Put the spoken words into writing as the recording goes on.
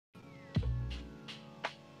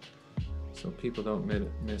so people don't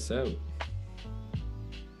miss out.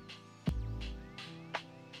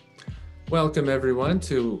 Welcome everyone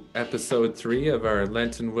to episode 3 of our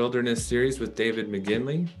Lenten Wilderness series with David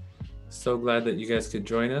Maginley. So glad that you guys could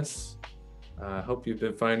join us. I hope you've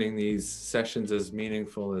been finding these sessions as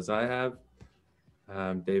meaningful as I have.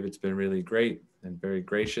 David's been really great and very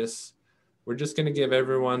gracious. We're just going to give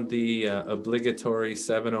everyone the obligatory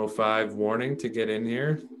 7:05 warning to get in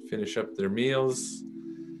here, finish up their meals,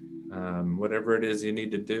 whatever it is you need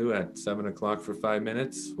to do at 7 o'clock for 5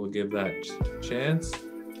 minutes. We'll give that chance.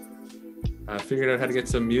 I figured out how to get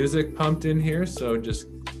some music pumped in here, so just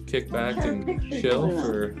kick back and chill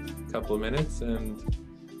for a couple of minutes, and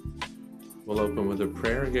we'll open with a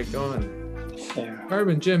prayer and get going. Fair. Barb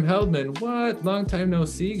and Jim Heldman, what? Long time no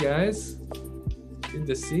see, guys. Good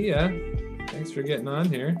to see ya. Thanks for getting on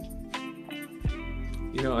here.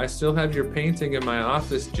 You know, I still have your painting in my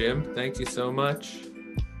office, Jim. Thank you so much.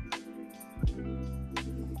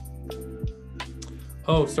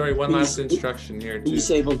 Oh, sorry, one last instruction here too.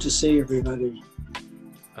 He's able to see everybody.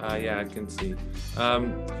 Yeah, I can see.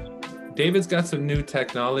 David's got some new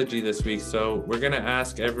technology this week, so we're gonna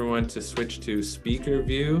ask everyone to switch to speaker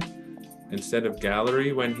view instead of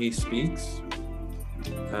gallery when he speaks,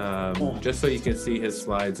 just so you can see his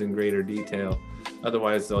slides in greater detail.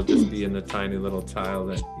 Otherwise, they'll just be in the tiny little tile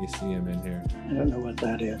that you see him in here. I don't know what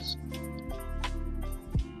that is.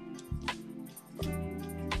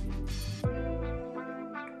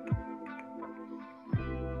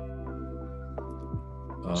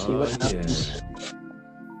 See what happens.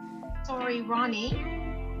 Yeah. Sorry, Ronnie.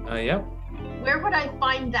 Yep. Where would I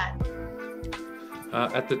find that?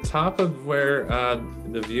 At the top of where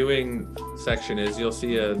the viewing section is, you'll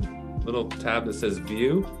see a little tab that says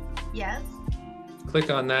View. Yes. Click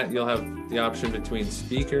on that. You'll have the option between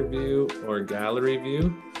Speaker View or Gallery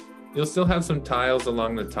View. You'll still have some tiles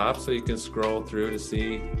along the top, so you can scroll through to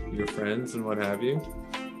see your friends and what have you.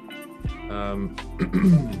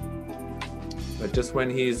 But just when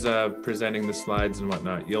he's presenting the slides and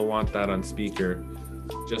whatnot, you'll want that on speaker,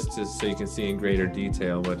 just so you can see in greater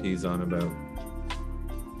detail what he's on about.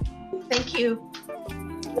 Thank you.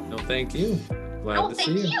 No, thank you. Glad to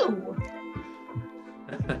see you.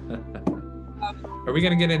 Are we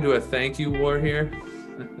going to get into a thank you war here?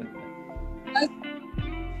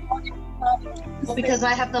 Because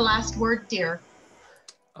I have the last word, dear.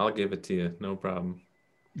 I'll give it to you. No problem.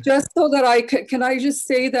 Just so that can I just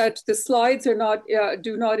say that the slides are not,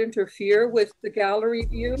 do not interfere with the gallery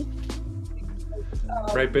view?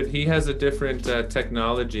 Right, but he has a different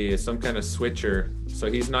technology, some kind of switcher. So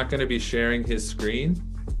he's not going to be sharing his screen.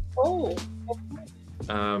 Oh.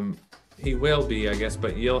 He will be, I guess,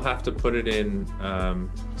 but you'll have to put it in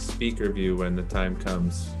speaker view when the time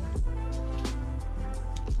comes.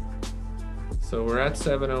 So we're at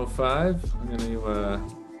 7:05. I'm going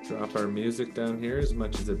to drop our music down here as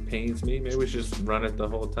much as it pains me. Maybe we should just run it the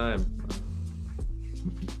whole time.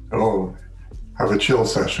 Oh, have a chill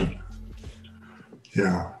session.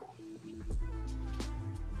 Yeah.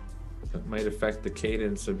 That might affect the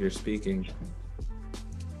cadence of your speaking.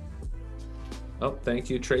 Oh, thank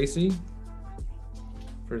you, Tracy,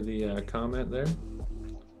 for the comment there.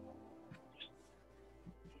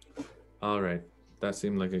 All right, that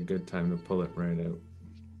seemed like a good time to pull it right out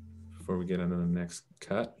before we get on to the next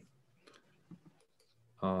cut.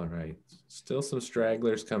 All right, still some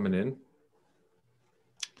stragglers coming in.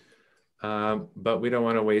 But we don't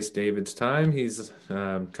want to waste David's time. He's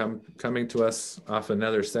coming to us off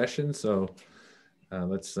another session, so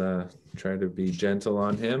let's try to be gentle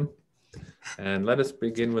on him. And let us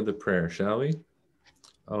begin with the prayer, shall we?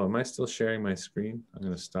 Oh, am I still sharing my screen? I'm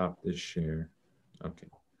going to stop this share. Okay,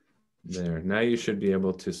 there. Now you should be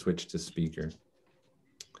able to switch to speaker.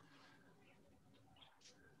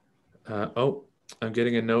 Oh, I'm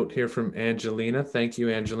getting a note here from Angelina. Thank you,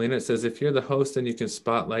 Angelina. It says, if you're the host, then you can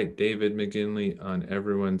spotlight David Maginley on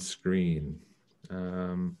everyone's screen.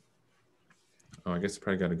 Oh, I guess I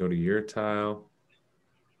probably got to go to your tile.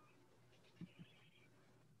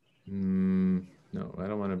 No, I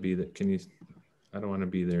don't want to be there. I don't want to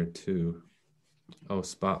be there too. Oh,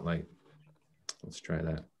 spotlight. Let's try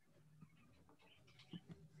that.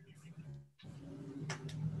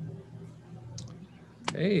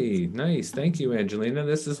 Hey, nice. Thank you, Angelina.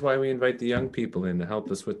 This is why we invite the young people in to help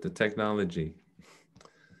us with the technology.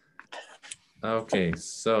 Okay,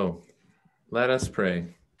 so let us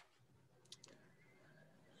pray.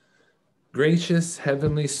 Gracious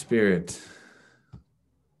Heavenly Spirit,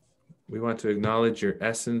 we want to acknowledge your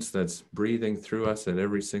essence that's breathing through us at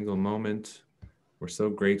every single moment. We're so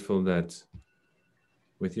grateful that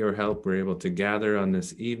with your help, we're able to gather on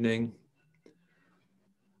this evening.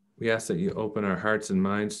 We ask that you open our hearts and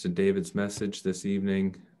minds to David's message this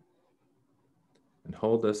evening and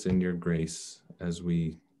hold us in your grace as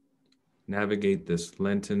we navigate this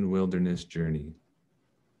Lenten wilderness journey.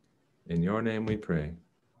 In your name we pray.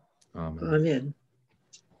 Amen. Amen.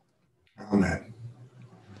 Amen.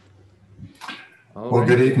 All Well, right.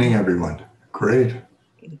 good evening, everyone. Great.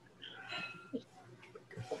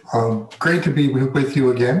 Great to be with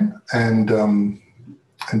you again and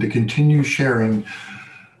to continue sharing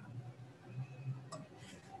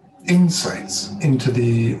insights into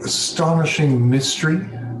the astonishing mystery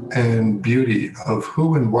and beauty of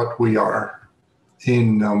who and what we are.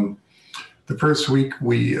 In the first week,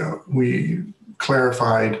 we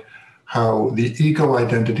clarified how the ego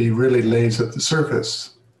identity really lays at the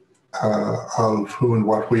surface of who and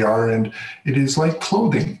what we are, and it is like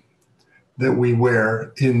clothing that we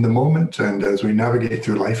wear in the moment and as we navigate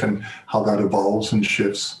through life, and how that evolves and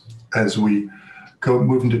shifts as we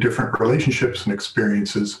move into different relationships and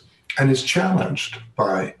experiences, and is challenged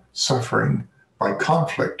by suffering, by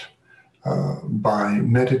conflict, by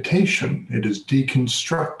meditation. It is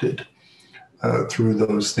deconstructed through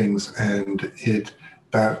those things, and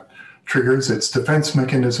that triggers its defense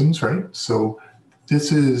mechanisms, right? So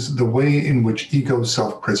this is the way in which ego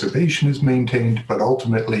self-preservation is maintained, but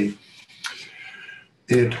ultimately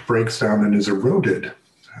it breaks down and is eroded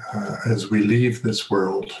as we leave this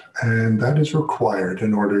world. And that is required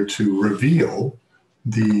in order to reveal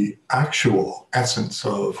the actual essence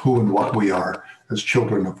of who and what we are as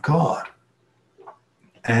children of God.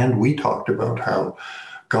 And we talked about how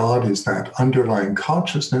God is that underlying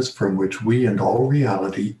consciousness from which we and all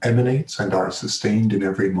reality emanates and are sustained in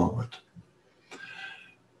every moment.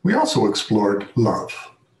 We also explored love.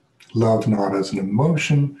 Love not as an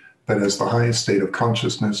emotion, but as the highest state of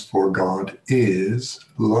consciousness, for God is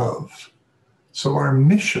love. So our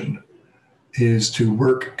mission is to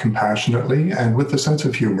work compassionately and with a sense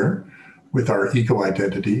of humor with our ego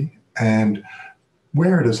identity, and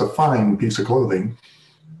wear it as a fine piece of clothing,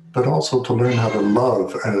 but also to learn how to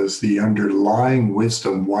love as the underlying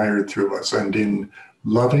wisdom wired through us. And in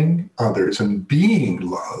loving others and being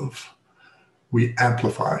love, we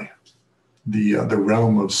amplify the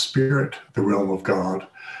realm of spirit, the realm of God.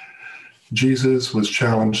 Jesus was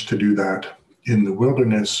challenged to do that in the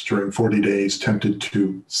wilderness during 40 days, tempted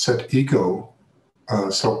to set ego,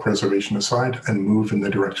 self-preservation aside, and move in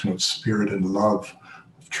the direction of spirit and love,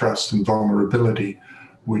 of trust and vulnerability,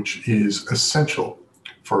 which is essential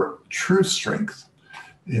for true strength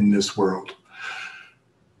in this world.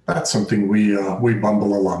 That's something we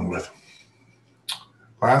bumble along with.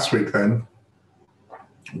 Last week, then,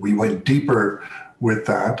 we went deeper with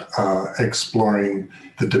that, exploring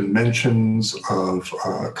the dimensions of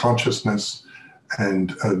consciousness.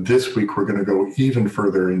 And this week, we're going to go even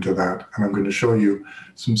further into that. And I'm going to show you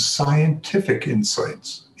some scientific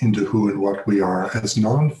insights into who and what we are as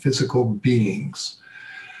non-physical beings.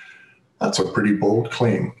 That's a pretty bold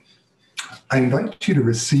claim. I invite you to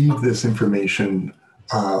receive this information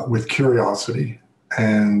with curiosity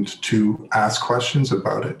and to ask questions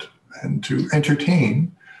about it and to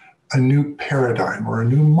entertain a new paradigm or a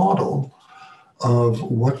new model of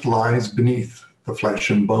what lies beneath the flesh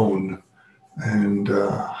and bone, and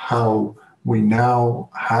how we now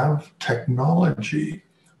have technology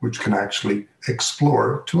which can actually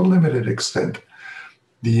explore, to a limited extent,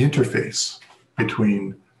 the interface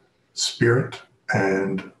between spirit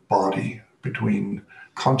and body, between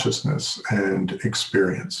consciousness and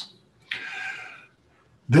experience.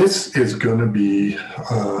 This is going to be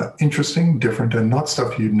interesting, different, and not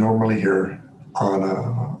stuff you'd normally hear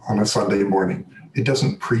on a Sunday morning. It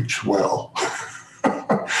doesn't preach well.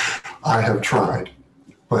 I have tried,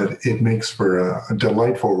 but it makes for a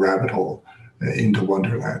delightful rabbit hole into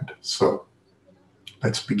Wonderland. So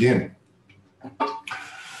let's begin.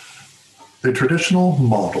 The traditional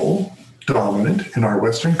model dominant in our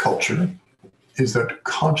Western culture is that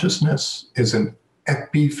consciousness is an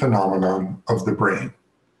epiphenomenon of the brain.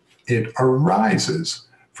 It arises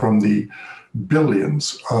from the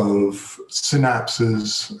billions of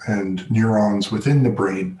synapses and neurons within the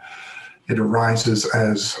brain. It arises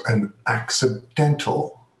as an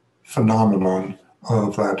accidental phenomenon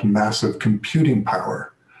of that massive computing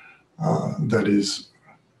power that is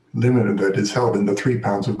limited, that is held in the 3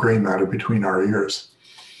 pounds of gray matter between our ears.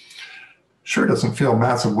 Sure doesn't feel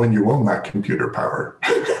massive when you own that computer power.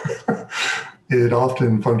 It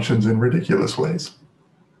often functions in ridiculous ways.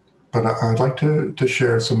 But I'd like to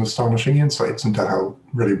share some astonishing insights into how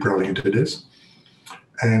really brilliant it is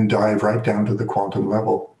and dive right down to the quantum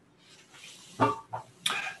level.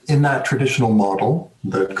 In that traditional model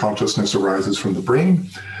that consciousness arises from the brain,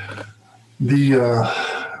 the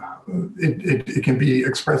it can be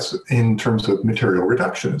expressed in terms of material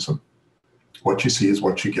reductionism. What you see is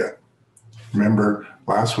what you get. Remember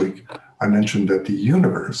last week, I mentioned that the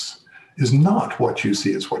universe is not what you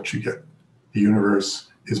see is what you get. The universe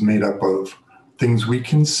is made up of things we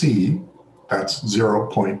can see. That's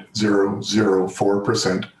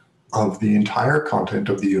 0.004% of the entire content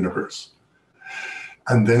of the universe.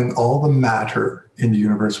 And then all the matter in the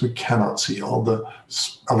universe we cannot see, all the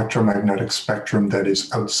electromagnetic spectrum that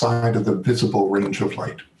is outside of the visible range of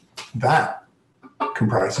light. That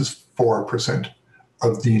comprises 4%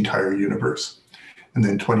 of the entire universe. And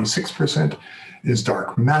then 26% is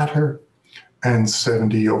dark matter, and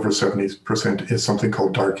over 70% is something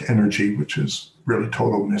called dark energy, which is really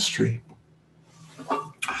total mystery.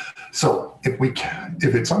 So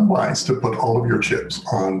if it's unwise to put all of your chips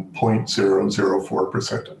on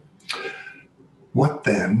 0.004%, what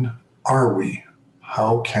then are we?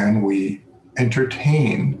 How can we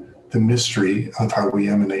entertain the mystery of how we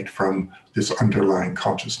emanate from this underlying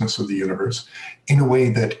consciousness of the universe in a way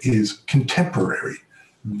that is contemporary,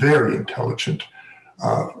 very intelligent,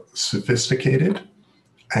 sophisticated,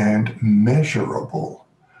 and measurable?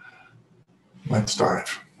 Let's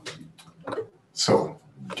dive. So,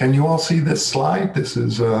 can you all see this slide? This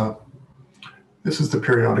is the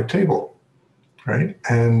periodic table, right?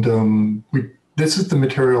 And this is the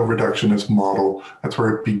material reductionist model. That's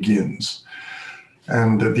where it begins.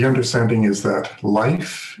 And the understanding is that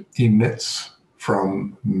life emits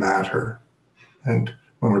from matter. And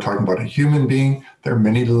when we're talking about a human being, there are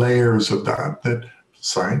many layers of that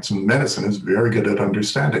science and medicine is very good at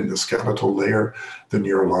understanding. The skeletal layer, the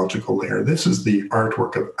neurological layer. This is the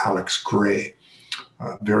artwork of Alex Gray.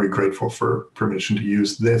 Very grateful for permission to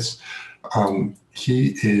use this.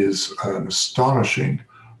 He is an astonishing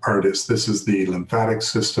artist. This is the lymphatic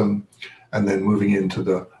system, and then moving into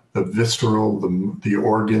the visceral, the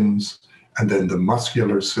organs, and then the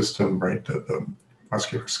muscular system, right? The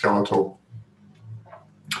muscular skeletal.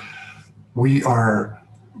 We are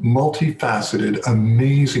multifaceted,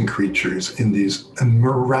 amazing creatures in these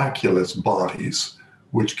miraculous bodies,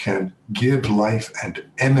 which can give life and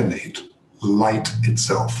emanate light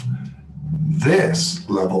itself. This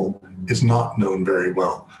level is not known very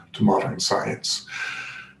well to modern science.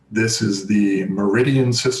 This is the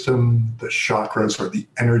meridian system, the chakras or the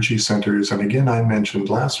energy centers. And again, I mentioned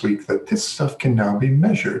last week that this stuff can now be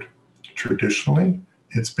measured. Traditionally,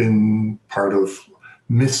 it's been part of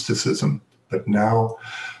mysticism, but now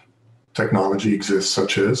technology exists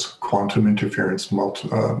such as quantum interference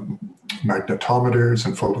magnetometers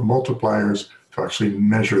and photomultipliers to actually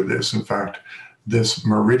measure this. In fact, this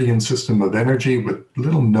meridian system of energy with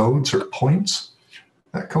little nodes or points,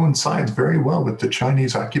 that coincides very well with the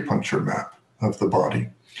Chinese acupuncture map of the body.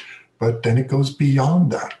 But then it goes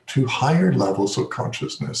beyond that to higher levels of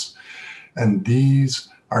consciousness. And these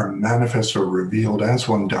are manifest or revealed as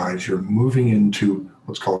one dies. You're moving into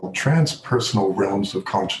what's called transpersonal realms of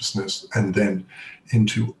consciousness, and then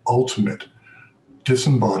into ultimate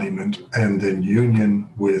disembodiment and then union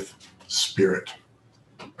with spirit.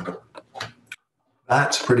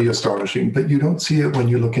 That's pretty astonishing, but you don't see it when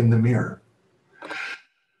you look in the mirror.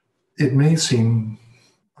 It may seem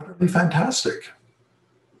utterly fantastic.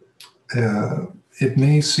 It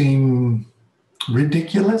may seem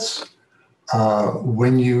ridiculous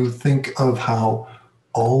when you think of how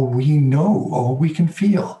all we know, all we can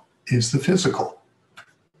feel is the physical.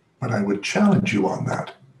 But I would challenge you on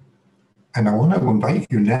that. And I want to invite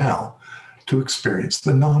you now to experience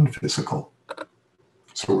the non-physical.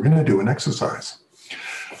 So we're going to do an exercise.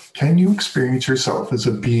 Can you experience yourself as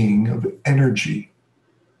a being of energy?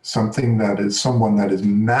 Someone that is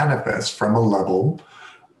manifest from a level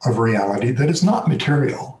of reality that is not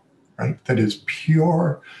material, right? That is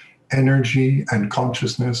pure energy and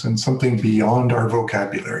consciousness and something beyond our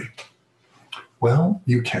vocabulary. Well,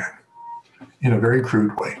 you can, in a very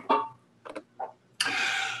crude way. I'd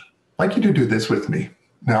like you to do this with me.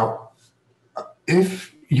 Now,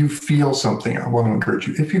 if you feel something, I want to encourage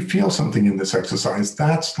you, if you feel something in this exercise,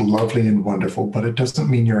 that's lovely and wonderful, but it doesn't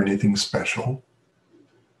mean you're anything special.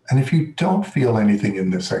 And if you don't feel anything in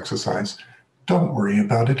this exercise, don't worry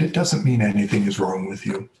about it. It doesn't mean anything is wrong with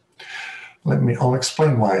you. I'll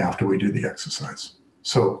explain why after we do the exercise.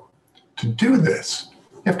 So to do this,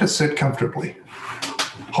 you have to sit comfortably.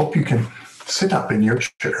 Hope you can sit up in your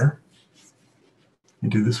chair. You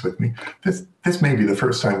do this with me. This may be the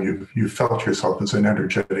first time you've felt yourself as an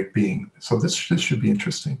energetic being. So this should be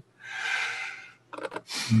interesting.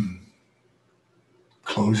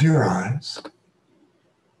 Close your eyes.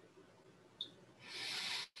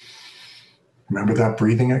 Remember that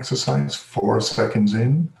breathing exercise? 4 seconds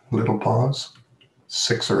in, little pause.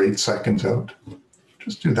 6 or 8 seconds out.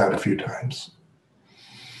 Just do that a few times.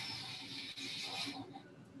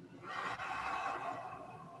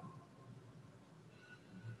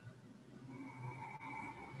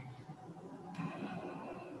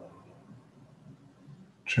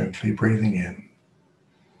 Gently breathing in.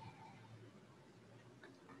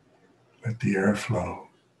 Let the air flow.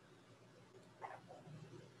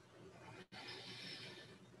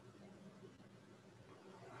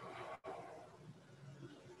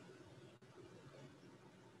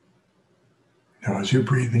 Now, as you're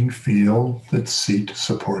breathing, feel that seat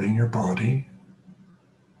supporting your body.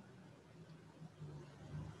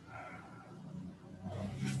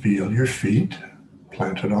 Feel your feet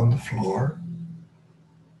planted on the floor.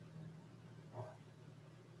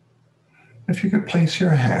 If you could place your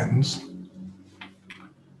hands,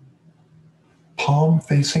 palm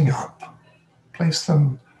facing up, place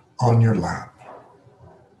them on your lap.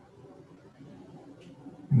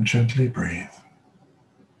 And gently breathe.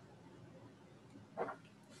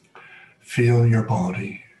 Feel your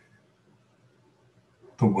body,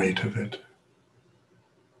 the weight of it.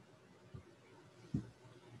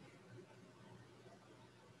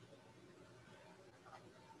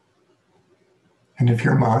 And if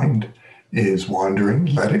your mind is wandering,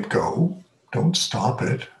 let it go. Don't stop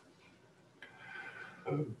it.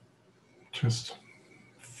 Just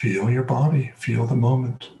feel your body, feel the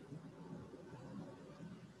moment.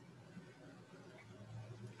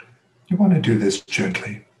 You want to do this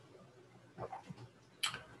gently.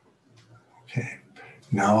 Okay,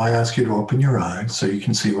 now I ask you to open your eyes so you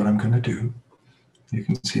can see what I'm going to do. You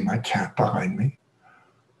can see my cat behind me.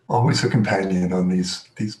 Always a companion on these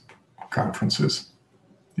conferences,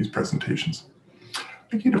 these presentations.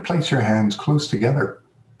 I'd like you to place your hands close together,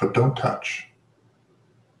 but don't touch.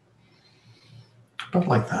 About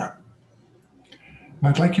like that. And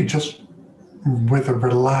I'd like you just with a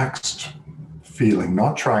relaxed feeling,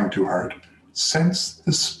 not trying too hard, sense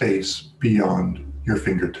the space beyond your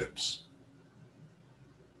fingertips.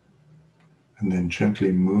 And then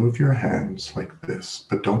gently move your hands like this,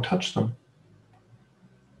 but don't touch them.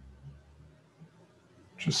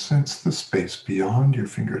 Just sense the space beyond your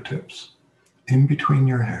fingertips, in between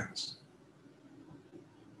your hands.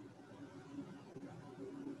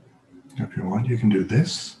 If you want, you can do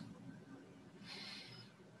this.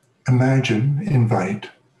 Imagine,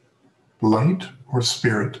 invite light or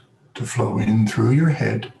spirit to flow in through your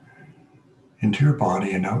head, into your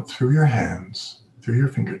body, and out through your hands, through your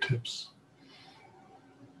fingertips.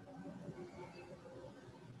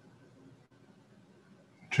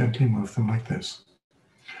 Gently move them like this.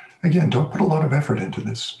 Again, don't put a lot of effort into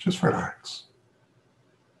this, just relax.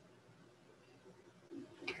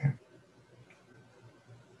 Okay.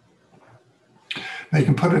 Now you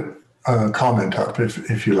can put a comment up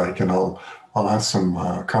if you like, and I'll ask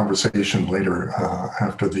some conversation later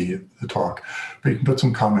after the talk. But you can put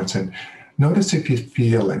some comments in. Notice if you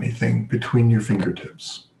feel anything between your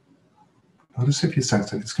fingertips. Notice if you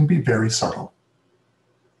sense it. It's going to be very subtle.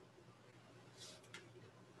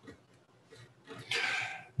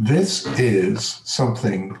 This is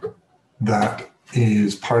something that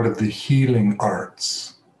is part of the healing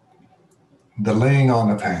arts, the laying on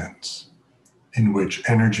of hands, in which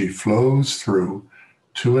energy flows through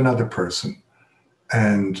to another person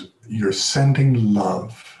and you're sending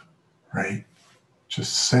love, right?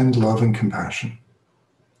 Just send love and compassion.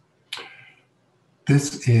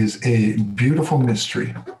 This is a beautiful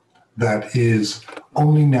mystery that is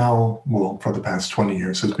only now, well, for the past 20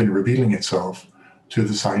 years, has been revealing itself to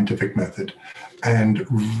the scientific method and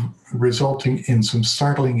resulting in some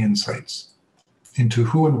startling insights into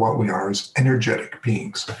who and what we are as energetic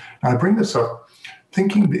beings. Now, I bring this up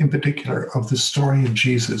thinking in particular of the story of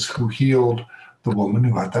Jesus who healed the woman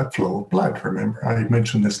who had that flow of blood. Remember, I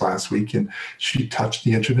mentioned this last week, and she touched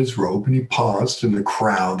the edge of his robe, and he paused in the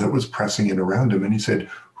crowd that was pressing in around him, and he said,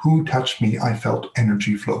 "Who touched me? I felt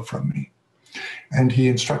energy flow from me." And he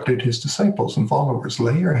instructed his disciples and followers,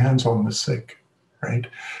 lay your hands on the sick, right?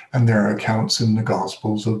 And there are accounts in the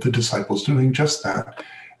Gospels of the disciples doing just that,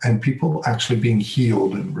 and people actually being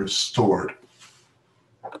healed and restored.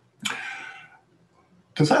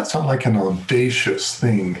 Does that sound like an audacious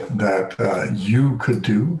thing that you could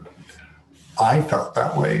do? I felt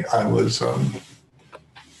that way. I was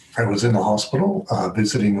in the hospital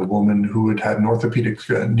visiting a woman who had had an orthopedic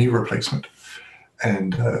knee replacement,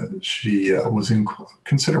 and she was in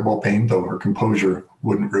considerable pain, though her composure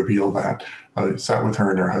wouldn't reveal that. I sat with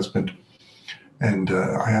her and her husband, and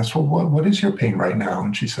I asked, "Well, what is your pain right now?"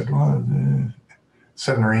 And she said, "Well,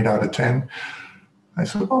 7 or 8 out of 10. I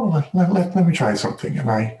said, oh, let me try something. And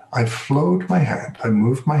I flowed my hand. I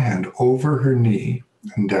moved my hand over her knee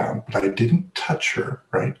and down, but I didn't touch her,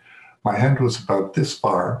 right? My hand was about this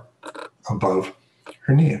far above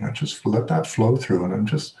her knee. And I just let that flow through. And I'm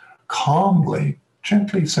just calmly,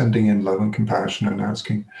 gently sending in love and compassion and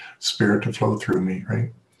asking Spirit to flow through me,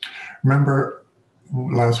 right? Remember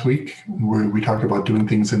last week where we talked about doing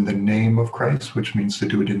things in the name of Christ, which means to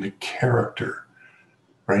do it in the character,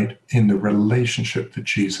 right? In the relationship that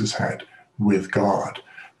Jesus had with God,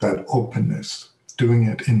 that openness, doing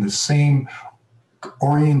it in the same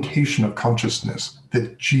orientation of consciousness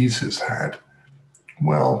that Jesus had.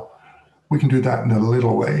 Well, we can do that in a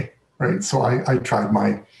little way, right? So I tried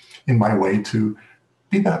in my way to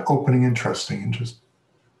be that opening and trusting and just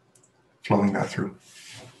flowing that through.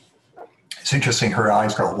 It's interesting, her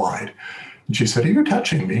eyes got wide. And she said, are you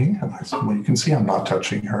touching me? And I said, well, you can see I'm not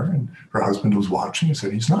touching her. And her husband was watching. He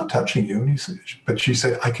said, he's not touching you. And he said, but she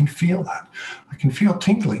said, I can feel that. I can feel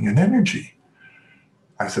tingling and energy.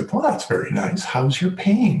 I said, well, that's very nice. How's your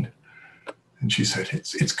pain? And she said,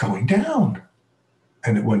 it's going down.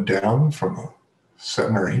 And it went down from a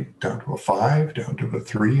 7 or 8 down to a 5, down to a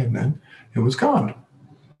 3, and then it was gone.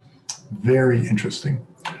 Very interesting.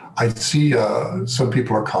 I see some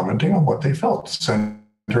people are commenting on what they felt. Center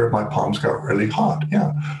of my palms got really hot.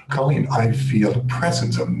 Yeah. Colleen, I feel a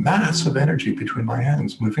presence, a mass of energy between my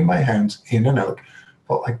hands, moving my hands in and out,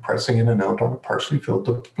 felt like pressing in and out on a partially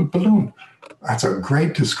filled balloon. That's a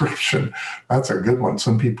great description. That's a good one.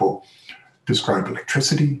 Some people describe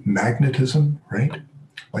electricity, magnetism, right?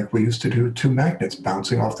 Like we used to do, 2 magnets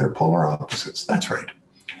bouncing off their polar opposites. That's right.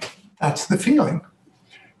 That's the feeling.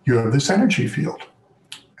 You have this energy field.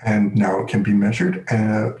 And now it can be measured,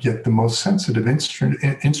 yet the most sensitive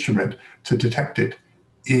instrument to detect it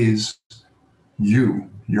is you,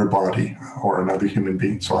 your body, or another human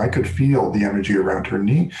being. So I could feel the energy around her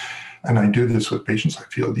knee, and I do this with patients. I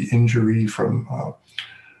feel the injury from,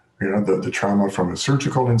 the trauma from a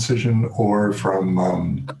surgical incision or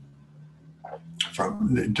from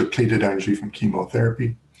depleted energy from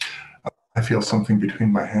chemotherapy. I feel something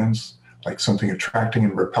between my hands, like something attracting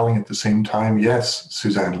and repelling at the same time. Yes,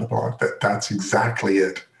 Suzanne LeBlanc, that's exactly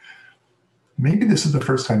it. Maybe this is the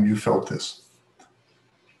first time you felt this.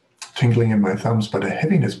 Tingling in my thumbs, but a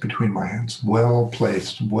heaviness between my hands. Well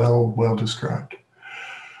placed, well described.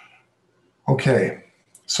 Okay,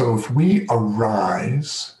 so if we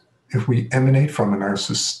arise, if we emanate from and are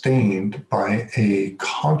sustained by a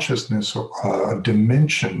consciousness, a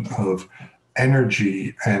dimension of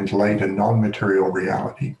energy and light and non-material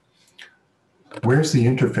reality, where's the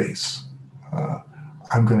interface?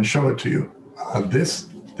 I'm going to show it to you. This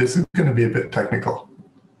is going to be a bit technical.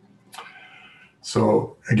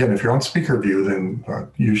 So again, if you're on speaker view,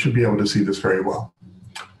 then you should be able to see this very well.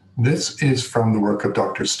 This is from the work of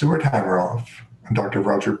Dr. Stuart Hameroff and Dr.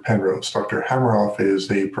 Roger Penrose. Dr. Hameroff is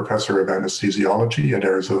a professor of anesthesiology at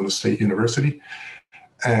Arizona State University.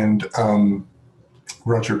 And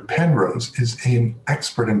Roger Penrose is an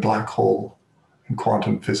expert in black hole and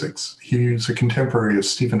quantum physics. He's a contemporary of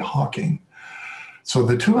Stephen Hawking. So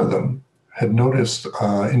the two of them had noticed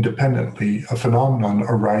independently a phenomenon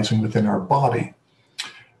arising within our body.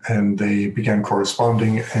 And they began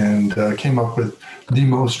corresponding and came up with the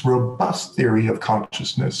most robust theory of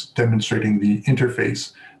consciousness, demonstrating the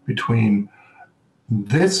interface between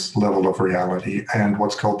this level of reality and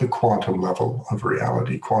what's called the quantum level of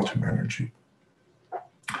reality, quantum energy.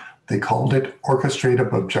 They called it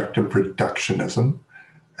orchestrative objective reductionism.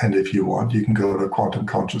 And if you want, you can go to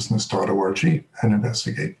quantumconsciousness.org and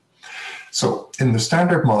investigate. So in the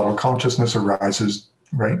standard model, consciousness arises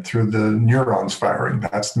right through the neurons firing.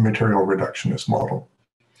 That's the material reductionist model.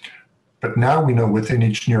 But now we know within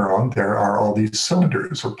each neuron, there are all these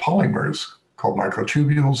cylinders or polymers called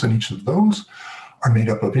microtubules, and each of those are made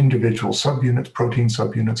up of individual subunits, protein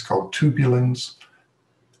subunits called tubulins.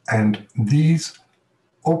 And these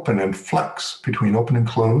open and flex between open and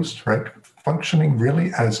closed, right? Functioning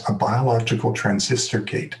really as a biological transistor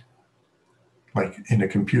gate, like in a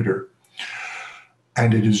computer.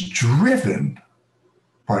 And it is driven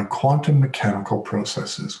by quantum mechanical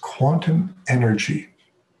processes. Quantum energy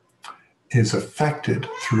is affected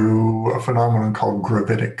through a phenomenon called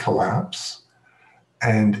gravitic collapse.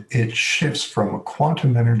 And it shifts from a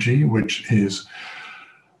quantum energy, which is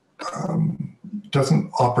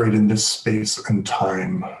doesn't operate in this space and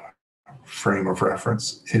time frame of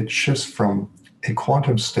reference. It shifts from a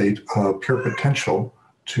quantum state of pure potential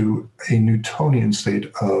to a Newtonian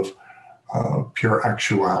state of pure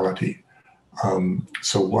actuality.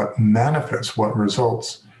 So what manifests, what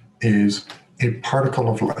results, is a particle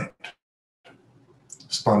of light.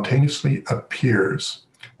 spontaneously appears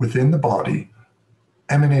within the body,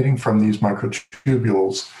 emanating from these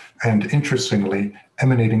microtubules, and interestingly,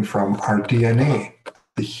 emanating from our DNA.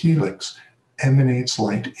 The helix emanates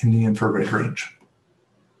light in the infrared range.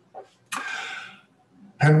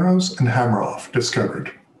 Penrose and Hameroff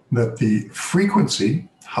discovered that the frequency,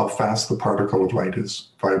 how fast the particle of light is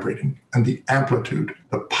vibrating, and the amplitude,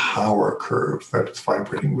 the power curve that it's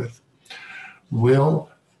vibrating with,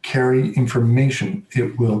 will carry information.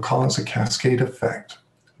 It will cause a cascade effect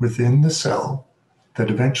within the cell that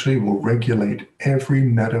eventually will regulate every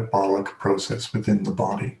metabolic process within the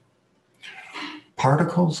body.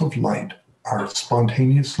 Particles of light are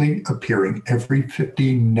spontaneously appearing every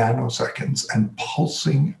 50 nanoseconds and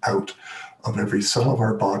pulsing out of every cell of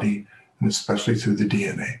our body, and especially through the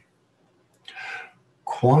DNA.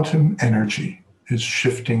 Quantum energy is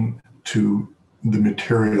shifting to the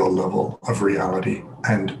material level of reality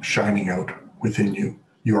and shining out within you.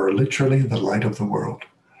 You are literally the light of the world.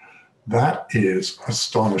 That is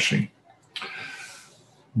astonishing.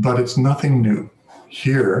 But it's nothing new.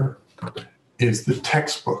 Here is the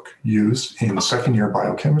textbook used in second-year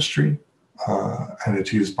biochemistry, and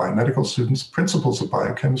it's used by medical students, Principles of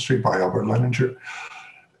Biochemistry by Albert Leninger.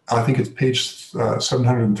 I think it's page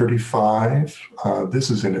 735. This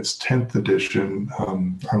is in its 10th edition.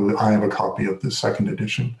 I have a copy of the second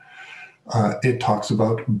edition. It talks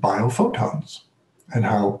about biophotons and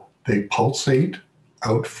how they pulsate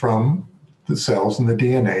out from the cells in the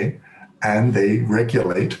DNA, and they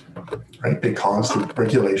regulate, right? They cause the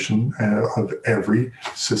regulation of every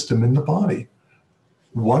system in the body.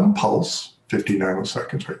 One pulse, 50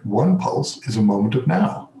 nanoseconds, right? One pulse is a moment of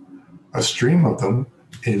now. A stream of them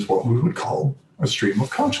is what we would call a stream of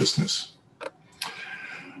consciousness.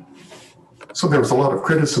 So there was a lot of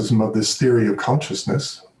criticism of this theory of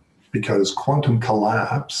consciousness because quantum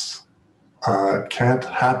collapse can't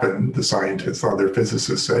happen, the scientists, other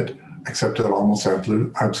physicists said, except at almost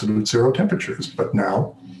absolute zero temperatures. But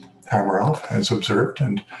now Hameroff has observed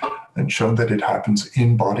and shown that it happens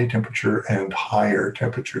in body temperature and higher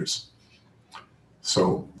temperatures.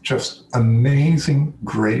 So just amazing,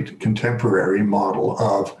 great contemporary model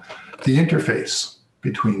of the interface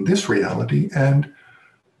between this reality and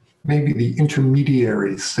maybe the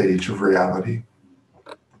intermediary stage of reality,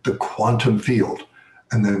 the quantum field.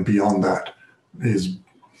 And then beyond that is,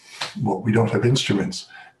 well, we don't have instruments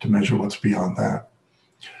to measure what's beyond that.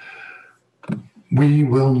 We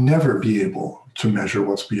will never be able to measure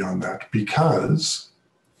what's beyond that because,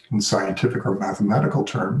 in scientific or mathematical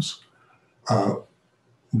terms,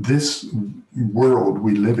 this world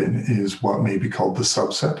we live in is what may be called the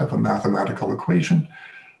subset of a mathematical equation.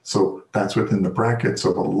 So that's within the brackets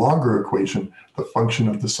of a longer equation. The function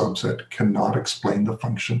of the subset cannot explain the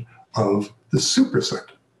function of the superset,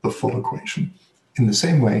 the full equation. In the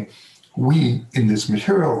same way, we in this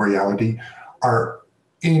material reality are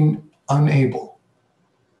unable.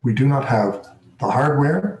 We do not have the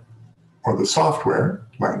hardware or the software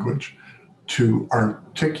language to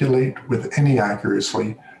articulate with any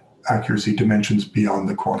accuracy dimensions beyond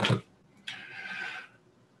the quantum.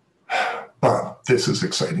 But this is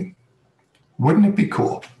exciting. Wouldn't it be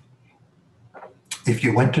cool if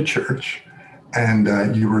you went to church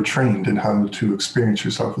and you were trained in how to experience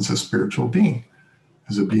yourself as a spiritual being,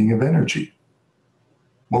 as a being of energy?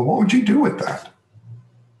 Well, what would you do with that?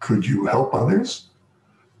 Could you help others?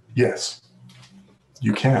 Yes,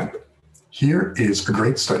 you can. Here is a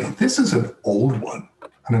great study. This is an old one,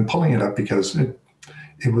 and I'm pulling it up because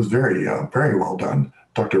it was very well done.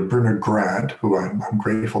 Dr. Bernard Grad, who I'm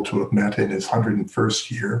grateful to have met in his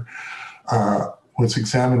 101st year, was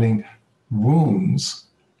examining wounds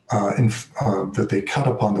that they cut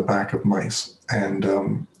upon the back of mice.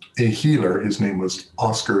 And a healer, his name was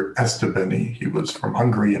Oscar Estebeni. He was from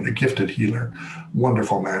Hungary and a gifted healer,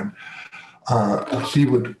 wonderful man. He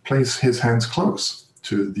would place his hands close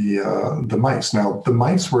to the mice. Now, the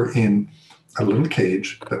mice were in a little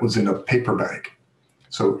cage that was in a paper bag.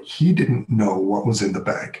 So he didn't know what was in the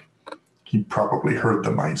bag. He probably heard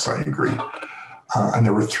the mice, I agree. And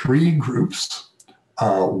there were three groups.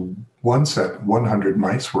 One set, 100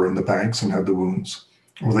 mice were in the bags and had the wounds.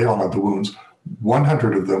 Well, they all had the wounds.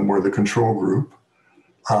 100 of them were the control group.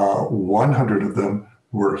 100 of them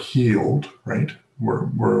were healed, right?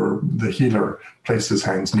 Where the healer placed his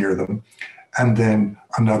hands near them. And then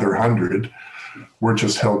another 100 were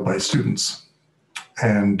just held by students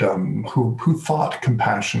and who thought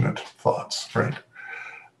compassionate thoughts, right?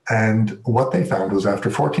 And what they found was after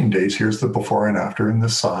 14 days, here's the before and after in the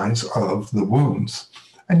size of the wounds.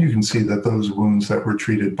 And you can see that those wounds that were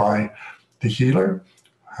treated by the healer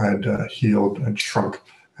had healed and shrunk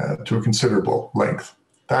to a considerable length.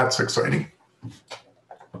 That's exciting.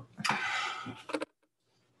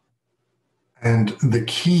 And the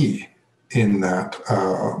key in that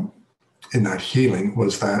healing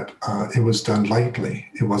was that it was done lightly.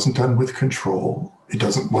 It wasn't done with control. It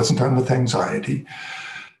wasn't done with anxiety.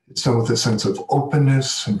 It's done with a sense of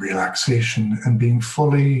openness and relaxation and being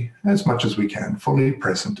fully, as much as we can, fully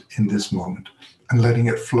present in this moment and letting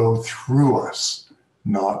it flow through us,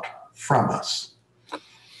 not from us.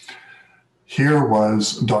 Here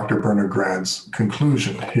was Dr. Bernard Grad's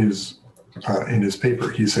conclusion, in his paper.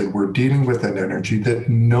 He said, we're dealing with an energy that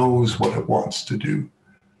knows what it wants to do,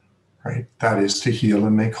 right? That is to heal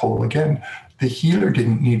and make whole again. The healer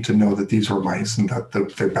didn't need to know that these were mice and that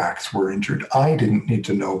their backs were injured. I didn't need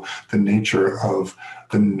to know the nature of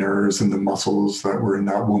the nerves and the muscles that were in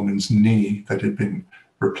that woman's knee that had been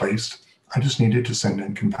replaced. I just needed to send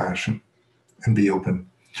in compassion and be open.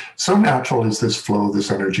 So natural is this flow, this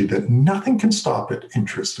energy, that nothing can stop it,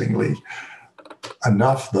 interestingly.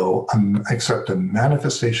 Enough, though, except a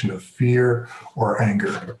manifestation of fear or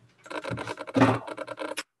anger.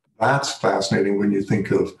 That's fascinating when you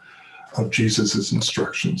think of Jesus's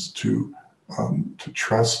instructions to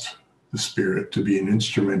trust the Spirit, to be an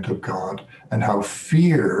instrument of God, and how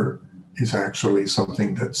fear is actually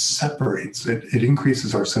something that separates. It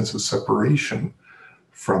increases our sense of separation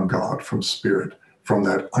from God, from Spirit, from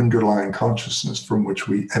that underlying consciousness from which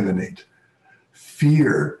we emanate.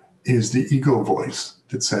 Fear is the ego voice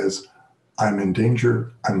that says, I'm in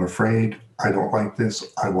danger, I'm afraid, I don't like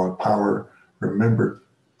this, I want power. Remember,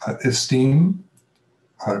 esteem,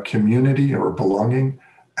 community or belonging,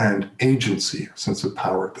 and agency, a sense of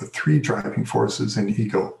power, the three driving forces in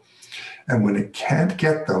ego. And when it can't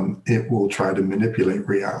get them, it will try to manipulate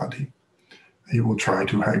reality. It will try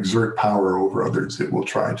to exert power over others. It will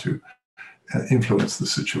try to influence the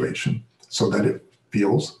situation so that it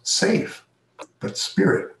feels safe. But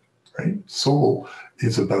spirit, right? Soul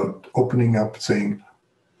is about opening up, saying,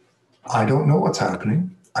 I don't know what's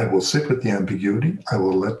happening. I will sit with the ambiguity. I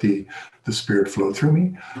will let the Spirit flow through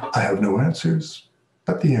me. I have no answers,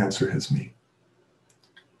 but the answer is me.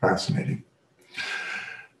 Fascinating.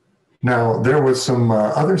 Now, there was some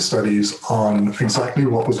other studies on exactly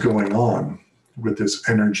what was going on with this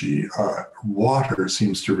energy. Water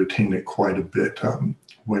seems to retain it quite a bit.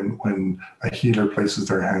 When a healer places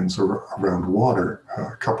their hands around water,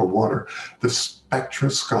 a cup of water, the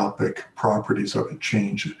spectroscopic properties of it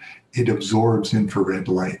change. It absorbs infrared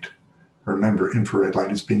light. Remember, infrared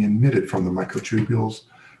light is being emitted from the microtubules,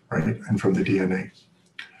 right, and from the DNA.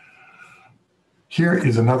 Here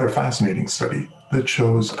is another fascinating study that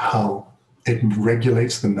shows how it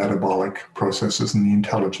regulates the metabolic processes and the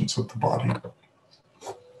intelligence of the body.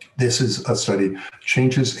 This is a study,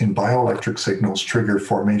 changes in bioelectric signals trigger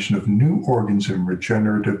formation of new organs in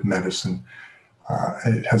regenerative medicine.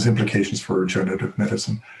 It has implications for regenerative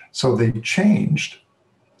medicine. So they changed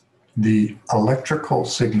the electrical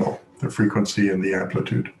signal, the frequency and the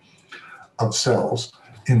amplitude of cells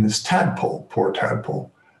in this tadpole, poor tadpole.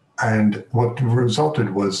 And what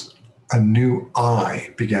resulted was a new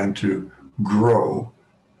eye began to grow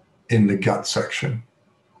in the gut section.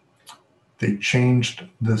 They changed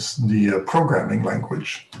the programming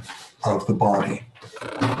language of the body.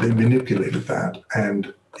 They manipulated that,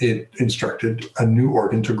 and it instructed a new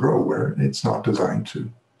organ to grow where it's not designed to.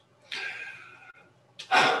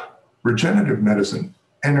 Regenerative medicine,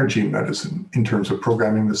 energy medicine, in terms of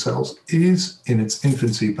programming the cells, is in its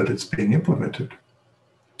infancy, but it's being implemented.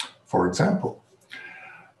 For example,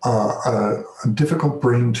 a difficult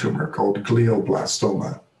brain tumor called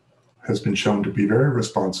glioblastoma has been shown to be very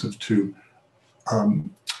responsive to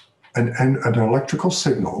an electrical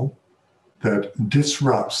signal that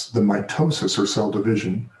disrupts the mitosis or cell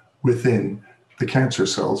division within the cancer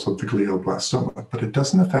cells of the glioblastoma, but it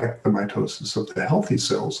doesn't affect the mitosis of the healthy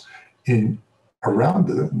cells around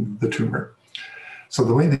the tumor. So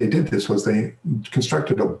the way they did this was they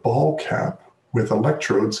constructed a ball cap with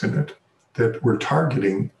electrodes in it that were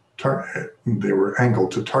they were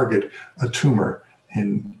angled to target a tumor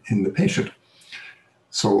in the patient.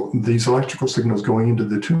 So these electrical signals going into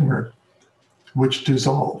the tumor, which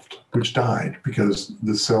dissolved, which died because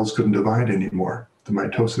the cells couldn't divide anymore. The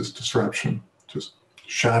mitosis disruption just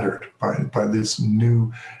shattered by this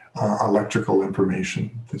new electrical information,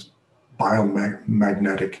 this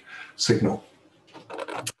biomagnetic signal.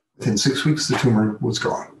 Within 6 weeks, the tumor was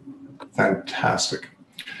gone. Fantastic.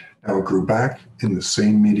 Now it grew back in the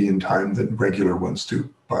same median time that regular ones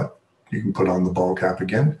do, but you can put on the ball cap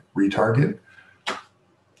again, retarget,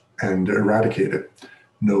 and eradicate it.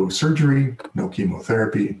 No surgery, no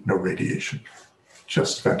chemotherapy, no radiation.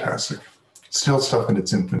 Just fantastic. Still stuff in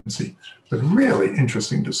its infancy, but really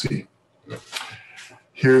interesting to see.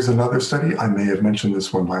 Here's another study. I may have mentioned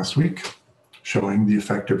this one last week, showing the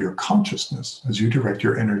effect of your consciousness as you direct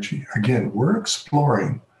your energy. Again, we're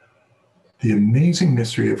exploring the amazing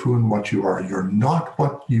mystery of who and what you are. You're not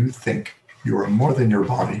what you think. You are more than your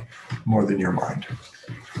body, more than your mind.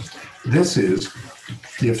 This is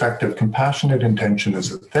the effect of compassionate intention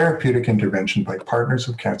as a therapeutic intervention by partners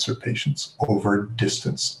of cancer patients over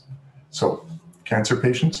distance. So cancer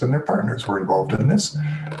patients and their partners were involved in this,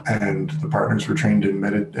 and the partners were trained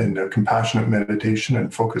in compassionate meditation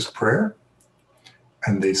and focused prayer,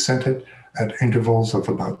 and they sent it at intervals of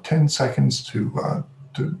about 10 seconds to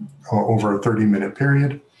over a 30-minute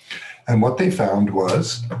period. And what they found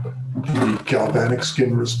was the galvanic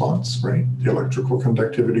skin response, right? The electrical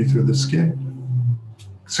conductivity through the skin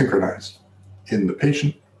synchronized in the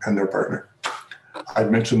patient and their partner.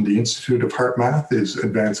 I'd mentioned the Institute of Heart Math is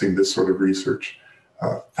advancing this sort of research.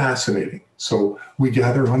 Fascinating. So we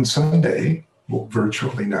gather on Sunday, well,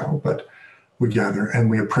 virtually now, but we gather and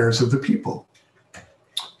we have prayers of the people.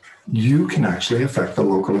 You can actually affect the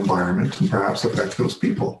local environment and perhaps affect those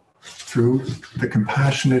people through the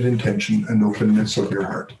compassionate intention and openness of your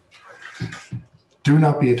heart. Do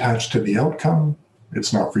not be attached to the outcome.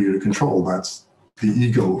 It's not for you to control. That's the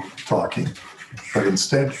ego talking. But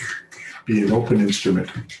instead, be an open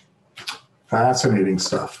instrument. Fascinating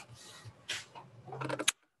stuff.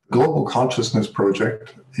 Global Consciousness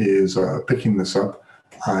Project is picking this up.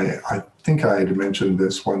 I think I had mentioned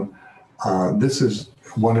this one. This is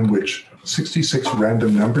one in which 66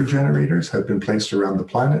 random number generators have been placed around the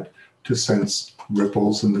planet to sense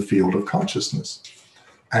ripples in the field of consciousness.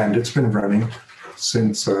 And it's been running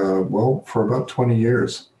since, for about 20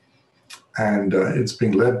 years. And it's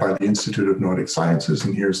being led by the Institute of Nordic Sciences,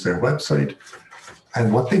 and here's their website.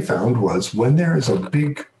 And what they found was when there is a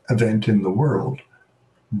big event in the world,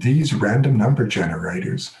 these random number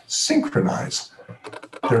generators synchronize.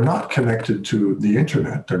 They're not connected to the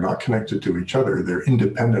internet. They're not connected to each other. They're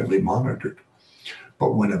independently monitored.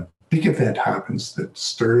 But when a big event happens that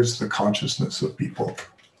stirs the consciousness of people,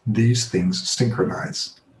 these things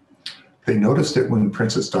synchronize. They noticed it when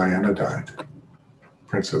Princess Diana died,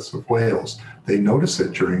 Princess of Wales. They noticed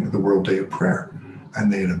it during the World Day of Prayer,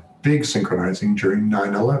 and they had a big synchronizing during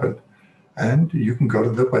 9/11. And you can go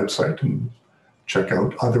to the website and check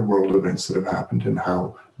out other world events that have happened and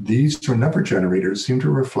how these number generators seem to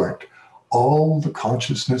reflect all the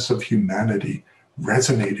consciousness of humanity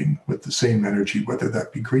resonating with the same energy, whether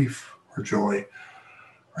that be grief or joy,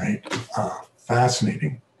 right?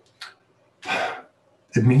 Fascinating.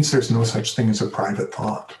 It means there's no such thing as a private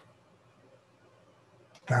thought.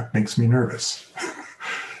 That makes me nervous.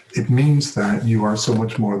 It means that you are so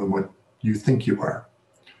much more than what you think you are.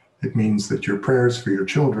 It means that your prayers for your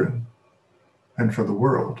children and for the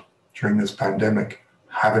world during this pandemic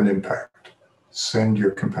have an impact. Send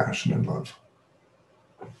your compassion and love.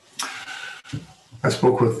 I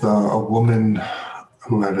spoke with a woman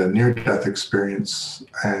who had a near-death experience,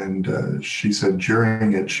 and she said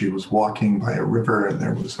during it she was walking by a river and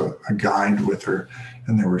there was a guide with her,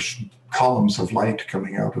 and there were columns of light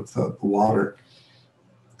coming out of the water,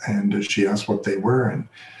 and she asked what they were, and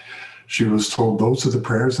she was told those are the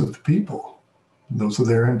prayers of the people. Those are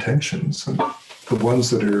their intentions, and the ones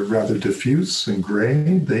that are rather diffuse and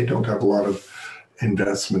gray, they don't have a lot of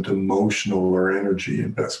investment, emotional or energy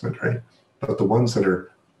investment, right? But the ones that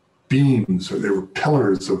are beams, or they were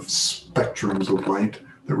pillars of spectrums of light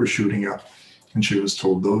that were shooting up. And she was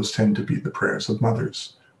told those tend to be the prayers of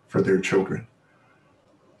mothers for their children.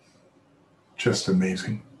 Just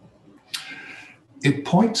amazing. It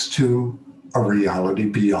points to a reality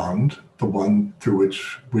beyond the one through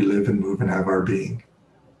which we live and move and have our being.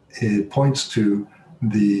 It points to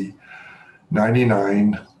the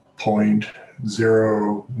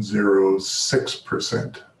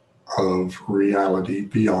 99.006% of reality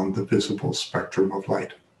beyond the visible spectrum of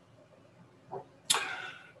light.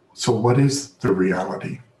 So what is the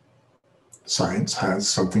reality? Science has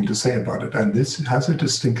something to say about it, and this has a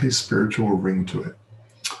distinctly spiritual ring to it.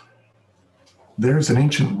 There's an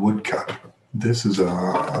ancient woodcut. This is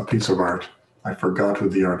a piece of art. I forgot who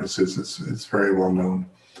the artist is. It's very well known,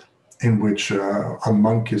 in which a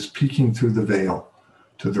monk is peeking through the veil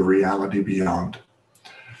to the reality beyond.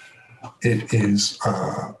 It is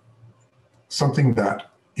something that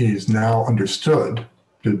is now understood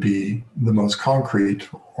to be the most concrete,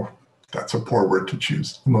 or that's a poor word to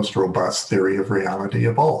choose, the most robust theory of reality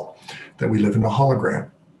of all, that we live in a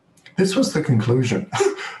hologram. This was the conclusion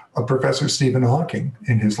of Professor Stephen Hawking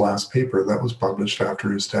in his last paper that was published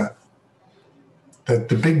after his death. That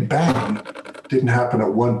the Big Bang didn't happen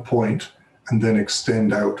at one point and then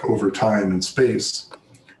extend out over time and space,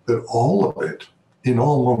 that all of it, in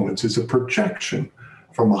all moments, is a projection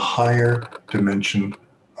from a higher dimension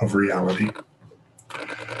of reality.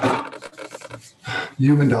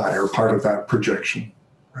 You and I are part of that projection,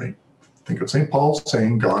 right? Think of St. Paul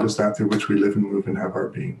saying, God is that through which we live and move and have our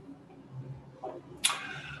being.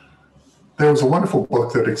 There was a wonderful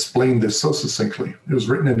book that explained this so succinctly. It was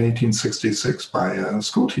written in 1866 by a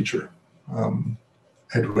school teacher,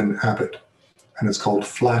 Edwin Abbott, and it's called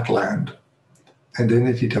Flatland. And in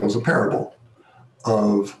it, he tells a parable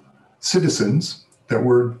of citizens that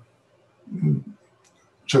were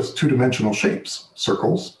just two-dimensional shapes,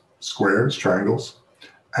 circles, squares, triangles,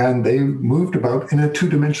 and they moved about in a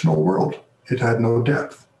two-dimensional world. It had no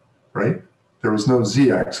depth, right? There was no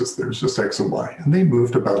z-axis, there was just x and y, and they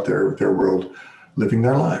moved about their world, living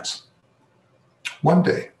their lives. One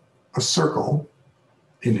day, a circle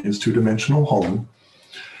in his two-dimensional home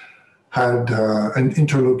had an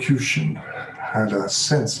interlocution, had a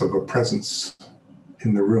sense of a presence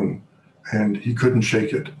in the room, and he couldn't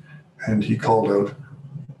shake it. And he called out,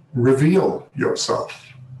 "Reveal yourself."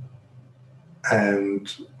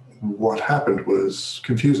 And what happened was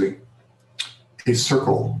confusing. A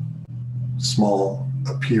circle, small,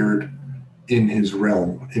 appeared in his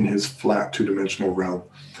realm, in his flat two-dimensional realm.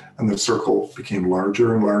 And the circle became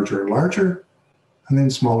larger and larger and larger, and then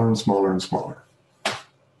smaller and smaller and smaller.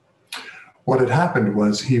 What had happened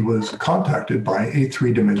was he was contacted by a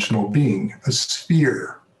three-dimensional being, a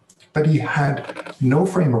sphere, but he had no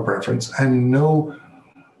frame of reference and no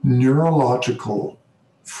neurological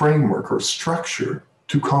framework or structure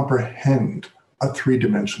to comprehend a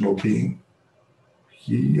three-dimensional being.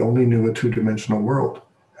 He only knew a two-dimensional world,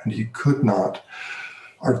 and he could not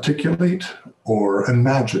articulate or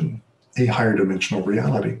imagine a higher dimensional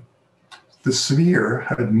reality. The sphere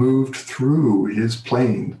had moved through his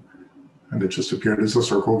plane, and it just appeared as a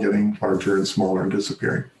circle, getting larger and smaller and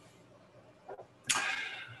disappearing.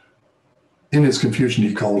 In his confusion,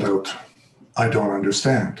 he called out, "I don't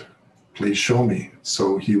understand. Please show me."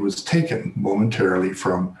 So he was taken momentarily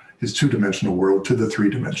from his two-dimensional world to the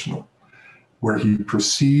three-dimensional, where he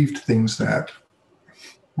perceived things that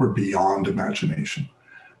were beyond imagination.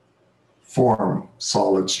 Form,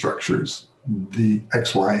 solid structures, the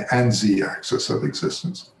X, Y, and Z axis of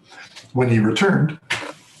existence. When he returned,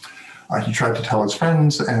 he tried to tell his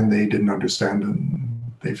friends, and they didn't understand,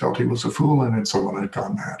 and they felt he was a fool, and someone had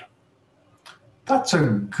gone mad. That's a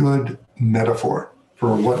good metaphor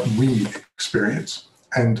for what we experience.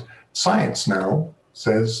 And science now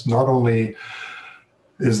says not only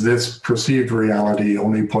is this perceived reality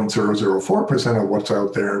only 0.004% of what's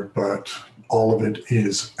out there, but all of it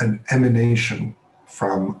is an emanation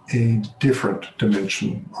from a different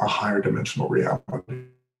dimension, a higher dimensional reality.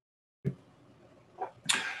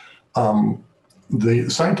 The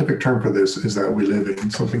scientific term for this is that we live in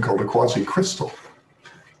something called a quasi-crystal.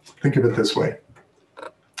 Think of it this way.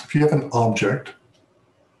 If you have an object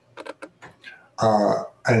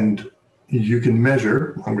and you can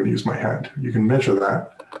measure, I'm going to use my hand, you can measure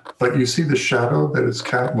that, but you see the shadow that is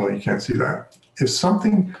cast, well, you can't see that. If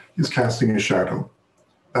something is casting a shadow,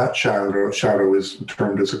 that shadow is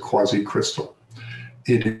termed as a quasi-crystal.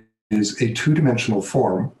 It is a two-dimensional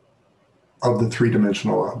form of the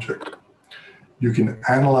three-dimensional object. You can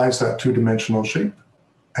analyze that two-dimensional shape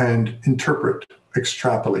and interpret,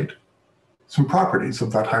 extrapolate some properties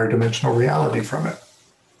of that higher dimensional reality from it.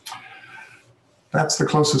 That's the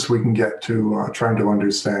closest we can get to trying to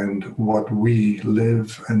understand what we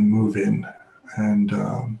live and move in. And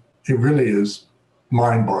it really is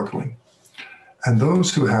mind-boggling. And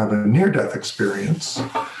those who have a near-death experience,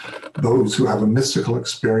 those who have a mystical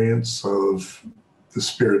experience of the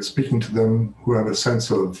Spirit speaking to them, who have a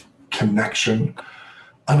sense of connection,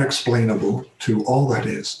 unexplainable to all that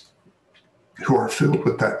is, who are filled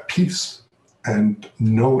with that peace and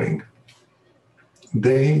knowing,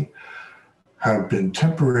 they have been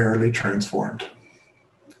temporarily transformed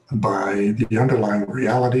by the underlying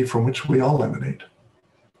reality from which we all emanate.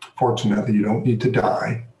 Fortunately, you don't need to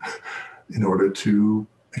die in order to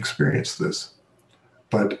experience this,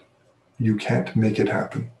 but you can't make it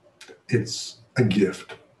happen. It's a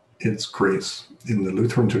gift. It's grace. In the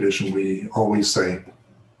Lutheran tradition, we always say,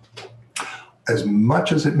 as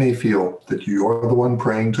much as it may feel that you're the one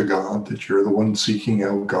praying to God, that you're the one seeking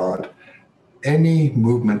out God, any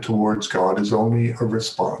movement towards God is only a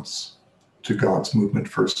response to God's movement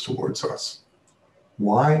first towards us.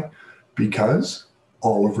 Why? Because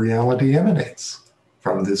all of reality emanates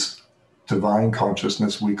from this divine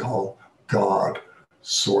consciousness we call God,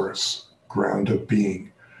 source, ground of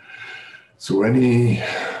being. So any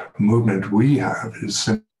movement we have is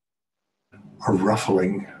simply a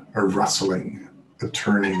ruffling, a rustling, a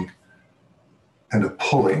turning, and a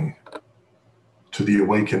pulling to the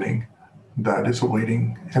awakening that is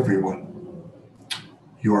awaiting everyone.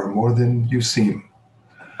 You are more than you seem.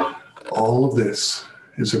 All of this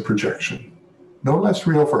is a projection, no less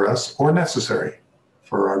real for us or necessary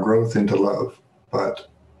for our growth into love, but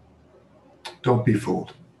don't be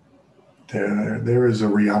fooled. There is a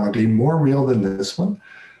reality more real than this one,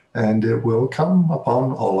 and it will come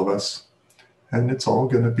upon all of us, and it's all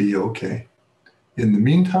going to be okay. In the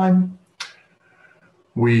meantime,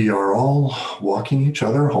 we are all walking each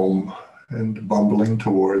other home and bumbling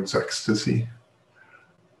towards ecstasy.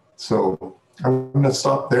 So I'm going to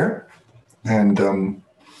stop there, and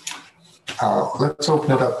let's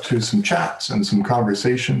open it up to some chats and some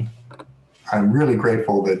conversation. I'm really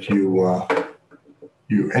grateful that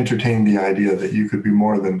you entertained the idea that you could be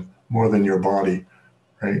more than your body,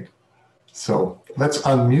 right? So let's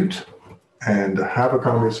unmute and have a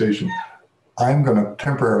conversation. I'm going to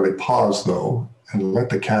temporarily pause though and let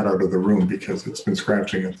the cat out of the room because it's been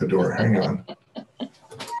scratching at the door. Hang on.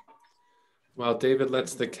 While David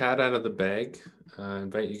lets the cat out of the bag, I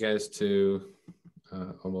invite you guys to,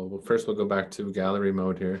 first we'll go back to gallery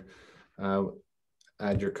mode here.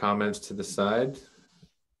 Add your comments to the side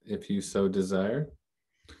if you so desire.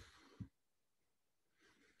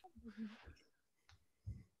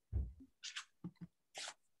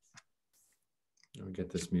 I'll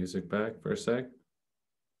get this music back for a sec.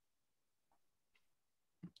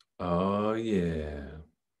 Oh yeah.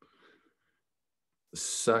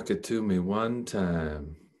 Suck it to me one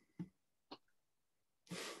time.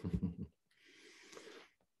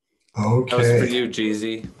 Okay. That was for you,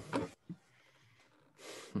 Jeezy.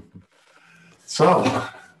 So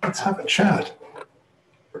let's have a chat.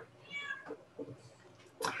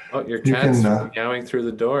 Oh, your cat's meowing through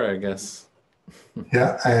the door, I guess.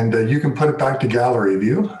 Yeah, and you can put it back to gallery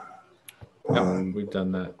view. Yep, we've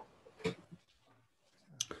done that.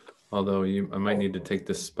 Although I might need to take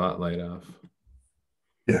this spotlight off.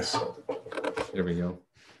 Yes. There we go.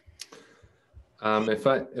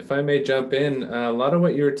 If I may jump in, a lot of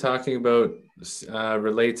what you were talking about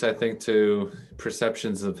relates, I think, to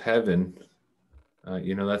perceptions of heaven.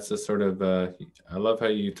 That's the sort of, I love how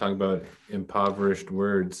you talk about impoverished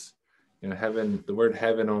words. Heaven, the word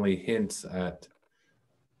heaven only hints at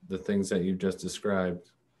the things that you've just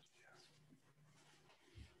described.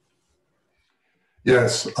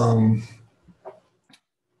 Yes.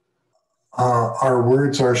 Our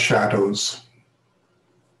words are shadows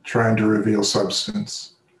trying to reveal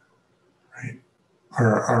substance, right?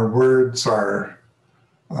 Our words are,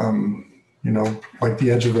 like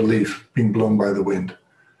the edge of a leaf being blown by the wind.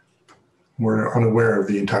 We're unaware of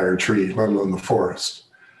the entire tree, let alone the forest,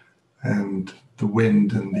 and the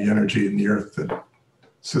wind and the energy in the earth that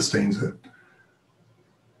sustains it.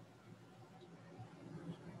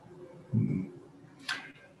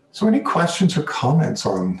 So any questions or comments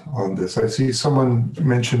on this? I see someone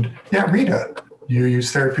mentioned, yeah, Rita, you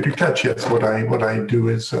use therapeutic touch. Yes, what I do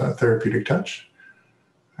is therapeutic touch.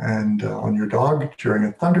 And on your dog during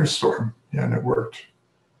a thunderstorm. Yeah, and it worked.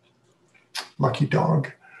 Lucky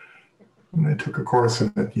dog. And I took a course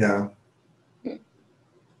in it, yeah.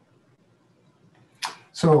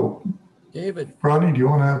 So, David. Ronnie, do you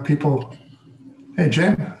want to have people, hey,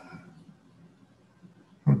 Jen,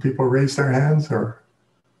 want people raise their hands or?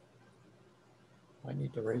 I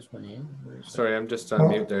need to raise my hand. Sorry, I'm just on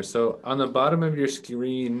mute there. So on the bottom of your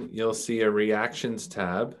screen, you'll see a reactions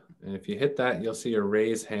tab. And if you hit that, you'll see a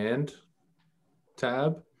raise hand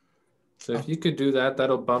tab. So if you could do that,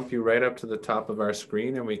 that'll bump you right up to the top of our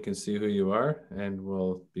screen and we can see who you are and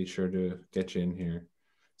we'll be sure to get you in here.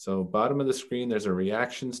 So bottom of the screen, there's a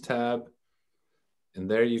reactions tab and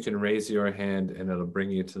there you can raise your hand and it'll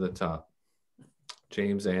bring you to the top.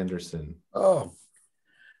 James Anderson. Oh.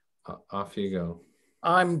 Off you go.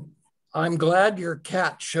 I'm glad your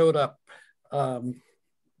cat showed up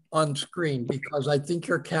on screen because I think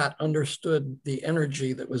your cat understood the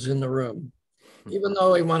energy that was in the room, even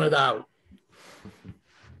though he wanted out.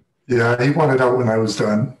 Yeah, he wanted out when I was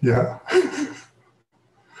done. Yeah.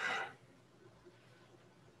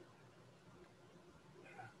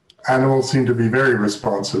 Animals seem to be very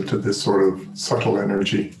responsive to this sort of subtle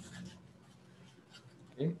energy.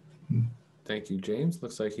 Okay. Thank you, James.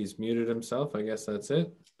 Looks like he's muted himself. I guess that's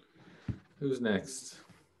it. Who's next?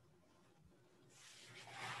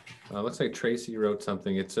 Looks like Tracy wrote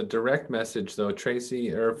something. It's a direct message though,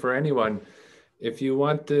 Tracy, or for anyone, if you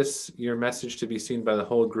want your message to be seen by the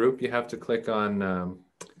whole group, you have to click on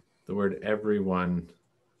the word everyone.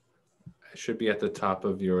 It should be at the top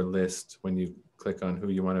of your list when you click on who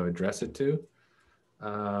you want to address it to.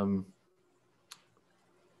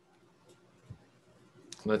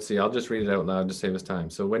 let's see, I'll just read it out loud to save us time.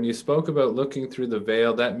 So when you spoke about looking through the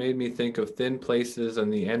veil, that made me think of thin places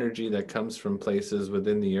and the energy that comes from places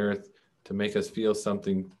within the earth to make us feel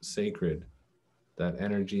something sacred, that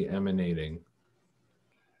energy emanating.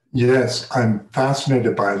 Yes, I'm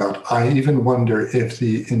fascinated by that. I even wonder if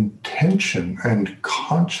the intention and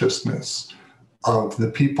consciousness of the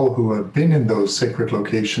people who have been in those sacred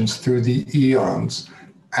locations through the eons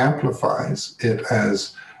amplifies it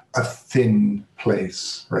as a thin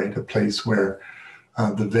place, right? A place where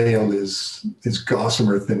the veil is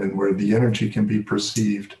gossamer thin and where the energy can be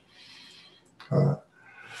perceived.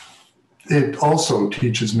 It also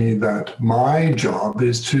teaches me that my job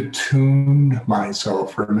is to tune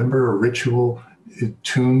myself. Remember, a ritual, it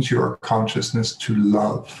tunes your consciousness to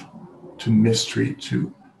love, to mystery,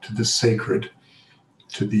 to the sacred,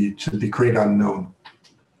 to the great unknown.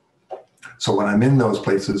 So when I'm in those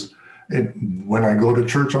places, when I go to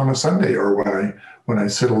church on a Sunday, or when I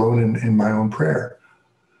sit alone in my own prayer,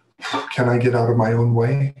 can I get out of my own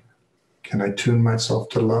way? Can I tune myself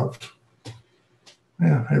to love?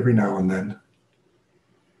 Yeah, every now and then.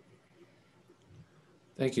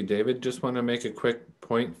 Thank you, David. Just want to make a quick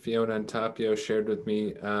point. Fiona and Tapio shared with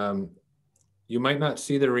me. You might not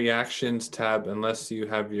see the reactions tab unless you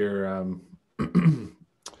have your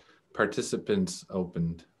participants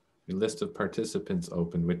opened, your list of participants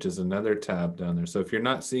open, which is another tab down there. So if you're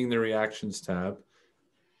not seeing the reactions tab,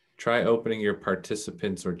 try opening your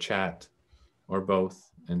participants or chat or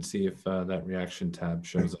both and see if that reaction tab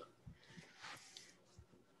shows up.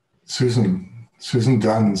 Susan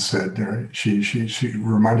Dunn said, she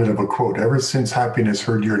reminded of a quote, "Ever since happiness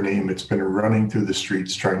heard your name, it's been running through the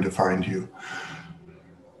streets trying to find you."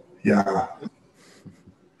 Yeah.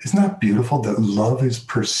 Isn't that beautiful that love is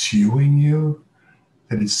pursuing you,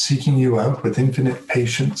 that it's seeking you out with infinite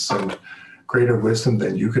patience and greater wisdom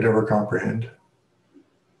than you could ever comprehend?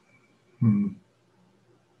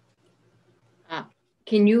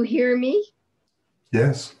 Can you hear me?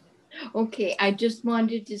 Yes. Okay, I just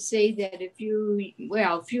wanted to say that a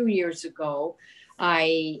few years ago,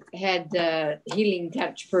 I had the healing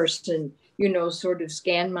touch person, sort of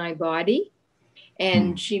scan my body.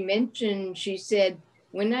 And she said,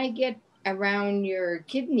 when I get around your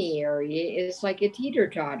kidney area, it's like a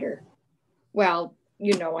teeter-totter. Well,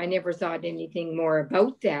 I never thought anything more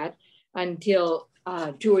about that until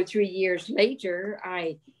 2 or 3 years later,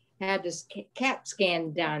 I had a CAT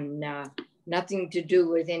scan done. Nothing to do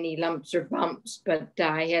with any lumps or bumps, but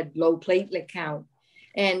I had low platelet count.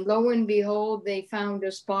 And lo and behold, they found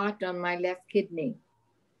a spot on my left kidney.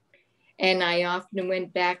 And I often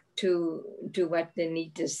went back to what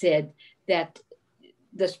Anita said, that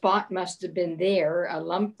the spot must have been there, a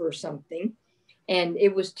lump or something, and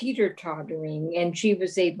it was teeter-tottering, and she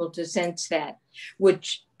was able to sense that,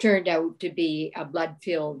 which turned out to be a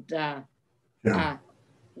blood-filled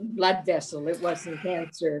blood vessel. It wasn't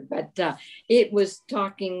cancer, but it was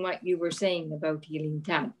talking what you were saying about healing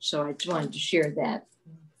touch. So I just wanted to share that.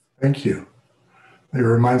 Thank you. It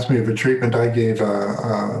reminds me of a treatment I gave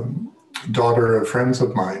a daughter of friends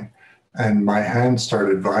of mine, and my hand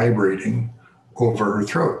started vibrating over her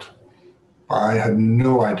throat. I had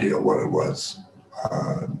no idea what it was.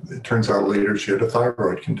 It turns out later she had a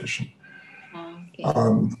thyroid condition. Okay.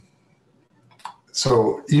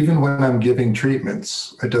 So even when I'm giving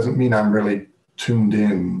treatments, it doesn't mean I'm really tuned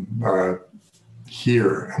in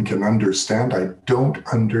here and can understand. I don't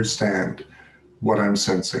understand what I'm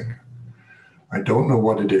sensing. I don't know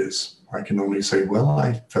what it is. I can only say, well,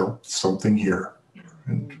 I felt something here.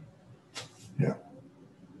 And yeah.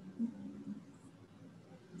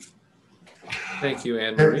 Thank you,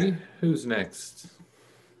 Anne-Marie. Who's next?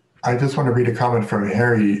 I just want to read a comment from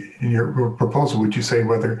Harry. In your proposal, would you say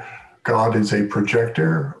whether God is a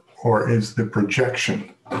projector or is the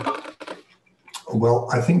projection? Well,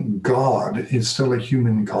 I think God is still a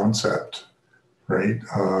human concept, right?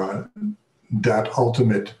 That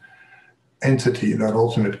ultimate entity, that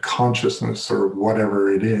ultimate consciousness, or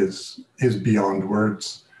whatever it is beyond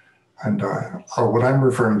words. And what I'm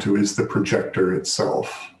referring to is the projector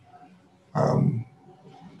itself.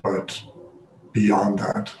 But beyond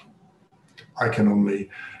that, I can only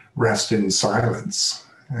rest in silence.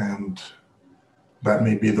 And that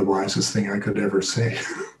may be the wisest thing I could ever say.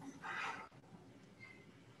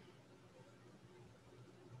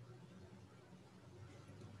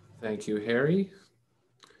 Thank you, Harry.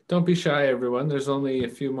 Don't be shy, everyone. There's only a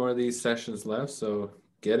few more of these sessions left, so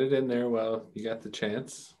get it in there while you got the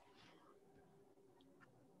chance.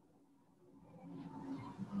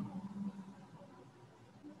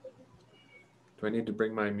 Do I need to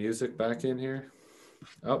bring my music back in here?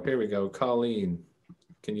 Oh, here we go. Colleen,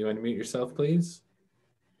 can you unmute yourself, please?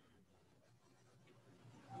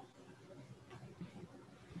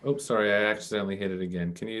 Oh, sorry, I accidentally hit it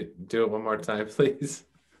again. Can you do it one more time, please?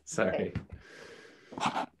 Sorry.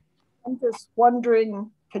 I'm just wondering,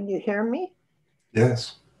 can you hear me?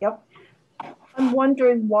 Yes. Yep. I'm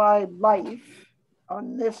wondering why life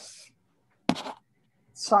on this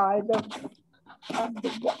side of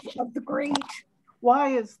the great,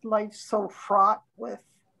 why is life so fraught with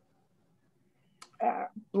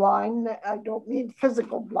blind? I don't mean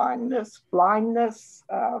physical blindness,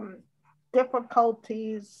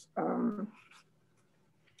 difficulties,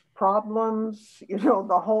 problems,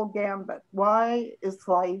 the whole gambit. Why is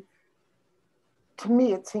life, to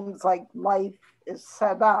me, it seems like life is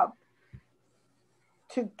set up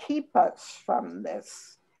to keep us from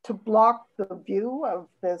this, to block the view of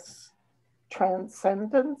this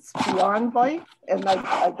transcendence beyond life, and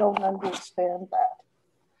I don't understand that.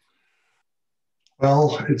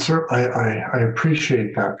 Well, I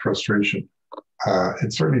appreciate that frustration.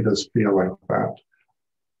 It certainly does feel like that.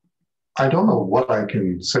 I don't know what I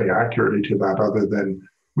can say accurately to that other than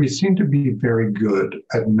we seem to be very good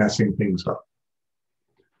at messing things up.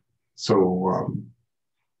 So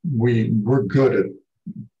we're good at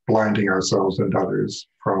blinding ourselves and others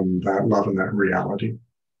from that love and that reality.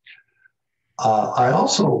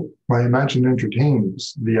 My imagination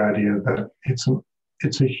entertains the idea that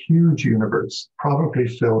it's a huge universe, probably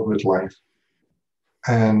filled with life.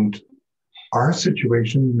 And our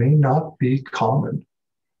situation may not be common.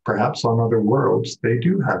 Perhaps on other worlds, they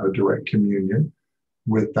do have a direct communion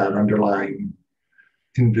with that underlying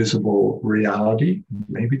invisible reality.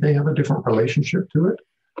 Maybe they have a different relationship to it.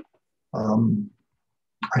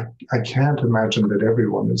 I can't imagine that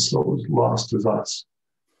everyone is so lost as us.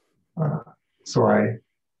 So I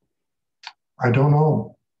don't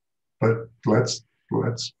know, but let's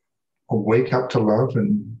wake up to love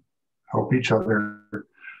and help each other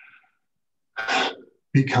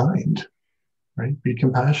be kind, right? Be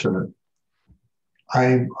compassionate.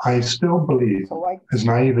 I still believe, as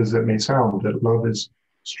naive as it may sound, that love is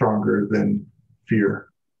stronger than fear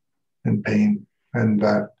and pain, and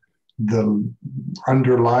that the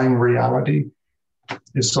underlying reality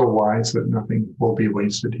is so wise that nothing will be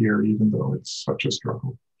wasted here, even though it's such a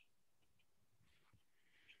struggle.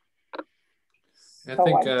 I so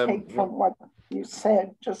think, I take from what you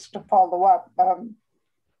said, just to follow up,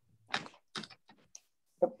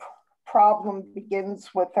 the problem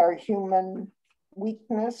begins with our human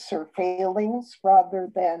weakness or failings rather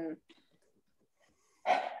than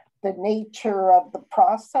the nature of the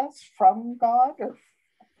process from God or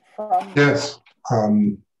from... Yes.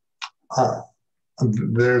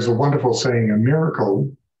 There's a wonderful saying, a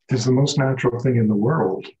miracle is the most natural thing in the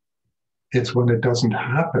world. It's when it doesn't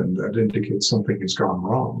happen that indicates something has gone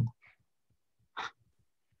wrong.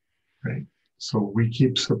 Right? So we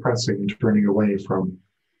keep suppressing and turning away from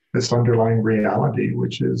this underlying reality,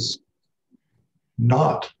 which is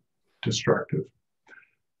not destructive.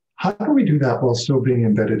 How do we do that while still being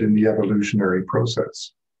embedded in the evolutionary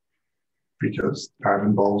process? Because that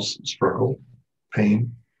involves struggle,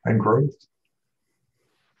 pain, and growth.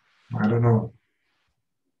 I don't know.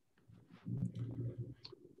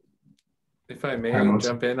 If I may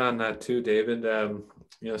jump in on that too, David,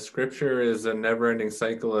 Scripture is a never-ending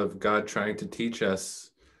cycle of God trying to teach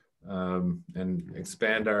us and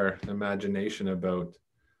expand our imagination about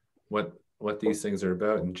what these things are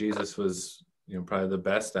about. And Jesus was, probably the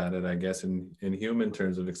best at it, I guess, in human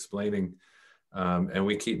terms of explaining. And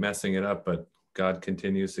we keep messing it up, but God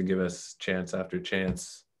continues to give us chance after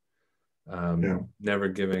chance, never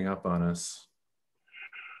giving up on us.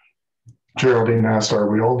 Geraldine asked, are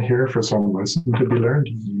we all here for some lesson to be learned?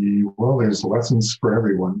 Well, there's lessons for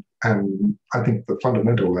everyone. And I think the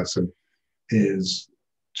fundamental lesson is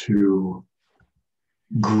to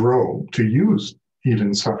grow, to use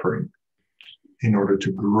even suffering in order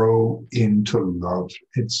to grow into love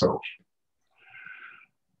itself.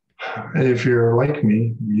 If you're like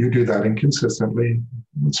me, you do that inconsistently,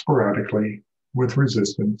 sporadically, with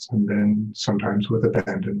resistance, and then sometimes with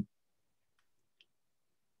abandon.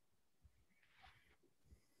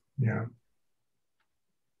 Yeah.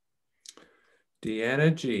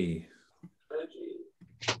 Deanna G.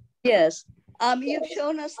 Yes. You've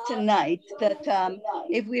shown us tonight that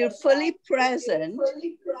if we're fully present,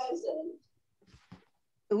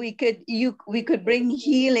 we could bring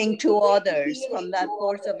healing to others from that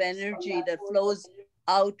force of energy that flows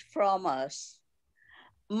out from us.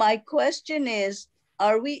 My question is,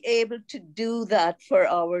 are we able to do that for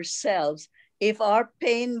ourselves? If our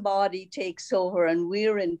pain body takes over and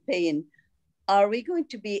we're in pain, are we going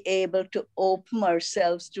to be able to open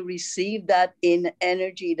ourselves to receive that in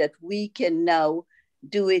energy that we can now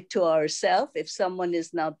do it to ourselves if someone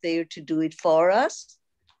is not there to do it for us?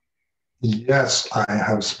 Yes, I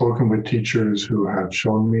have spoken with teachers who have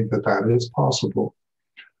shown me that that is possible.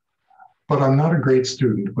 But I'm not a great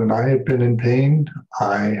student. When I have been in pain,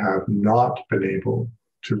 I have not been able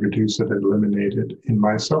to reduce it and eliminate it in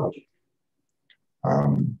myself.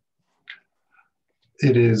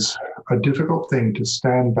 It is a difficult thing to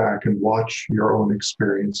stand back and watch your own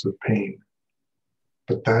experience of pain.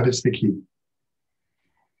 But that is the key.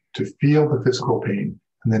 To feel the physical pain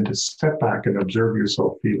and then to step back and observe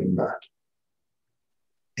yourself feeling that.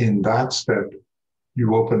 In that step,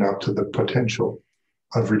 you open up to the potential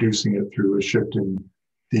of reducing it through a shift in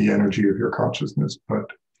the energy of your consciousness. But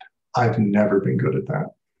I've never been good at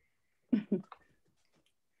that.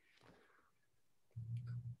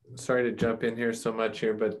 Sorry to jump in here so much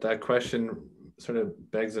here, but that question sort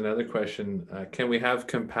of begs another question. Can we have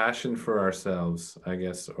compassion for ourselves, I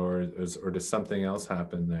guess, or does something else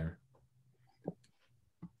happen there?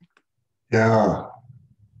 Yeah,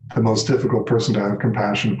 the most difficult person to have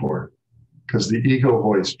compassion for, because the ego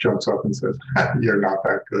voice jumps up and says, you're not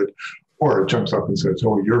that good, or it jumps up and says,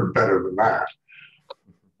 oh, you're better than that.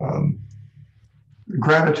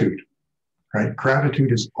 Gratitude, right?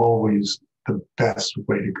 Gratitude is always the best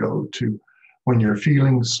way to go to when you're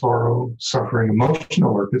feeling sorrow, suffering,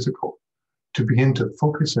 emotional or physical, to begin to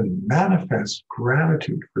focus and manifest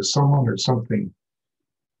gratitude for someone or something.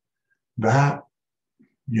 That,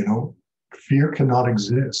 fear cannot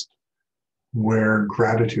exist where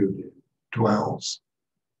gratitude dwells.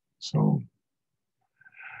 So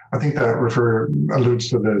I think that alludes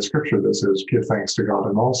to the scripture that says, give thanks to God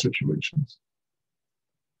in all situations.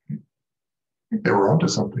 I think they were onto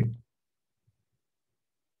something.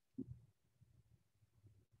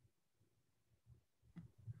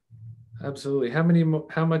 Absolutely. How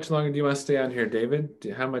much longer do you want to stay on here,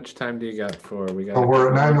 David? How much time do you got for?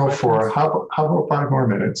 We're at 9:04. How about 5 more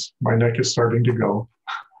minutes? My neck is starting to go.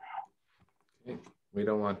 Okay. We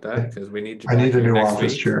don't want that because we need you. I need a new next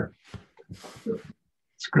office week. chair.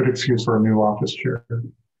 It's a good excuse for a new office chair. Yeah,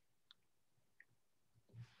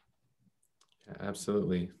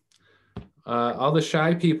 absolutely. All the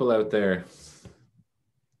shy people out there,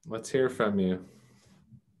 let's hear from you.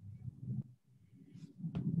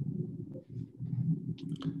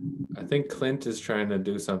 I think Clint is trying to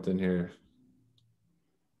do something here.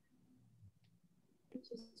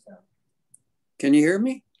 Can you hear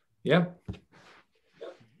me? Yep.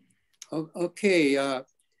 Okay.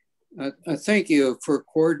 Thank you for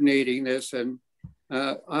coordinating this and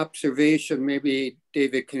observation. Maybe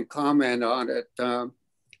David can comment on it.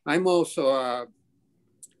 I'm also,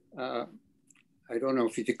 I don't know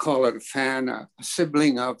if you could call it a fan, a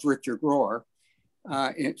sibling of Richard Rohr,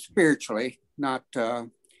 spiritually, not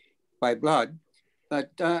by blood,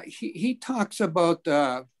 but he talks about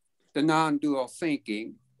the non-dual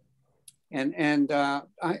thinking. And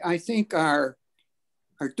I think our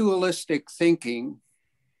dualistic thinking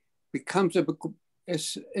becomes a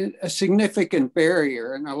significant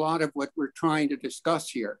barrier in a lot of what we're trying to discuss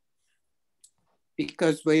here,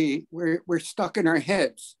 because we're stuck in our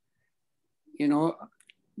heads.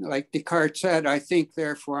 Like Descartes said, I think,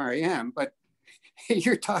 therefore I am, but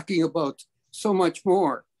you're talking about so much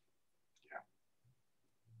more.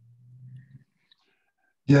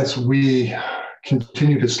 Yes, we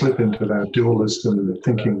continue to slip into that dualism,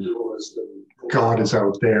 thinking God is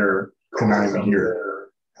out there and I'm here.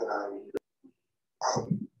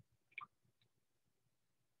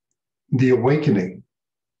 The awakening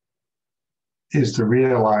is the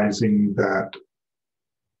realizing that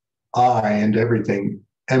I and everything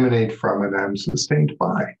emanate from and am sustained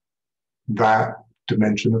by that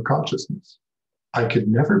dimension of consciousness. I could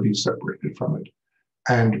never be separated from it.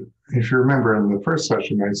 And if you remember in the first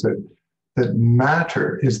session, I said that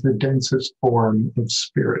matter is the densest form of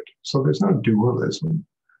spirit. So there's no dualism,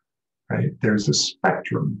 right? There's a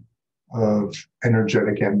spectrum of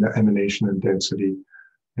energetic emanation and density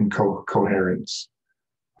and coherence.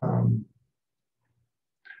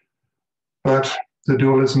 But the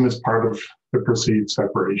dualism is part of the perceived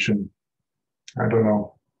separation. I don't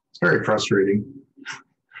know. It's very frustrating.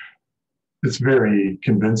 It's very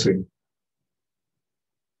convincing.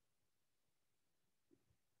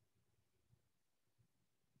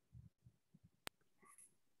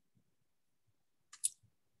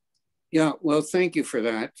 Yeah, well, thank you for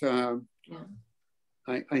that.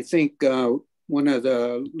 I think one of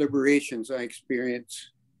the liberations I experienced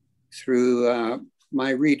through my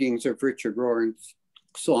readings of Richard Rohr and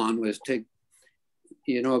so on was to,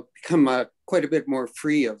 become quite a bit more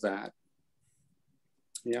free of that.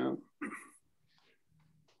 Yeah.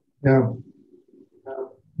 Yeah.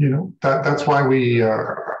 That's why we,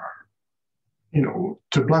 to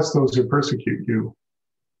bless those who persecute you,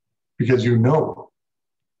 because you know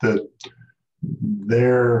that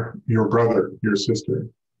they're your brother, your sister.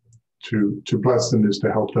 To bless them is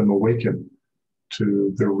to help them awaken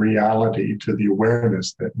to the reality, to the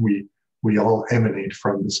awareness that we all emanate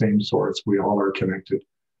from the same source. We all are connected,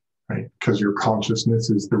 right? Because your consciousness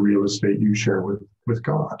is the real estate you share with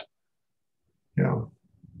God. Yeah.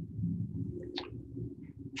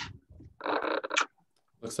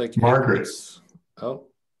 Looks like Margaret.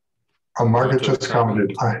 Margaret just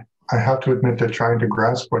commented, I have to admit that trying to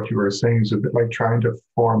grasp what you are saying is a bit like trying to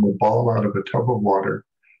form a ball out of a tub of water.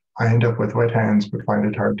 I end up with wet hands, but find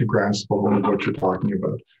it hard to grasp the whole of what you're talking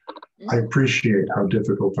about. I appreciate how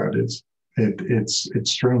difficult that is.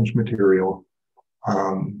 It's strange material.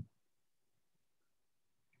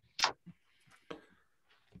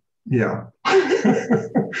 Yeah.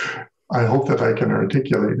 I hope that I can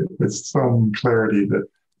articulate it with some clarity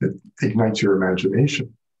that ignites your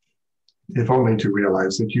imagination. If only to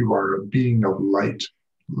realize that you are a being of light,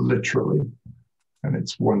 literally, and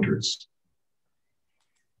it's wondrous.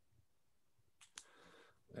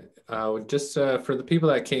 Just for the people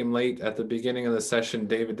that came late at the beginning of the session,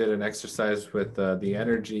 David did an exercise with the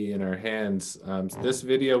energy in our hands. This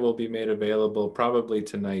video will be made available probably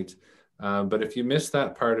tonight. But if you missed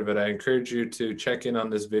that part of it, I encourage you to check in on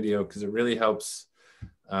this video because it really helps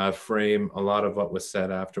frame a lot of what was said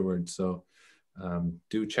afterwards. So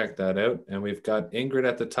do check that out. And we've got Ingrid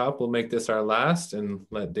at the top. We'll make this our last and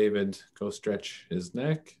let David go stretch his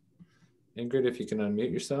neck. Ingrid, if you can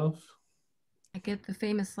unmute yourself. I get the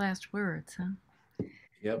famous last words, huh?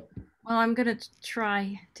 Yep. Well, I'm going to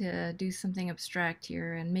try to do something abstract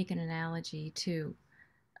here and make an analogy to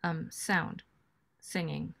sound,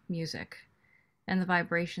 singing, music, and the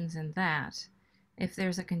vibrations in that. If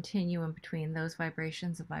there's a continuum between those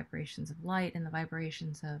vibrations, the vibrations of light, and the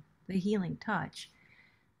vibrations of the healing touch,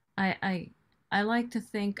 I like to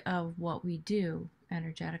think of what we do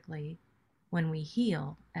energetically when we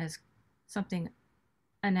heal as something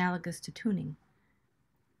analogous to tuning.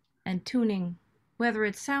 And tuning, whether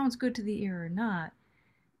it sounds good to the ear or not,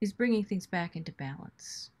 is bringing things back into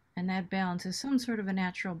balance. And that balance is some sort of a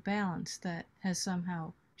natural balance that has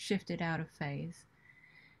somehow shifted out of phase.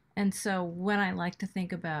 And so when I like to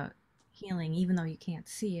think about healing, even though you can't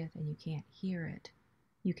see it and you can't hear it,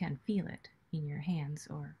 you can feel it in your hands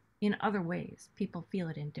or in other ways. People feel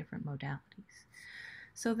it in different modalities.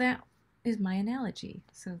 So that is my analogy.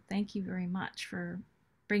 So thank you very much for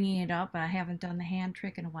bringing it up. I haven't done the hand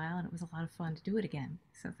trick in a while, and it was a lot of fun to do it again.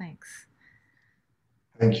 So thanks.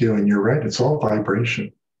 Thank you. And you're right. It's all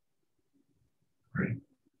vibration, right?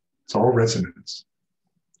 It's all resonance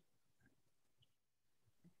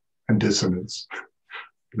and dissonance,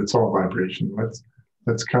 but it's all vibration.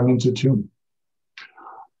 Let's come into tune.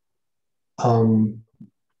 I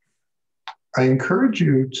encourage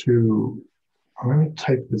you to, let me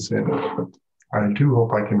type this in. I do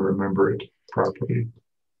hope I can remember it properly.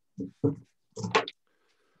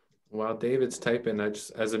 While David's typing,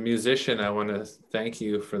 as a musician, I want to thank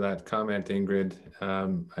you for that comment, Ingrid.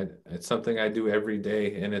 It's something I do every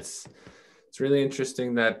day, and it's really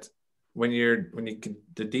interesting that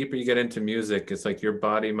the deeper you get into music, it's like your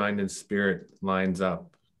body, mind, and spirit lines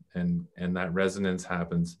up, and that resonance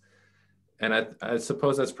happens. And I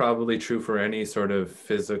suppose that's probably true for any sort of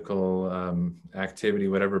physical activity,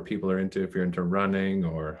 whatever people are into. If you're into running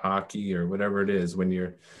or hockey or whatever it is, when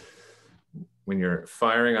you're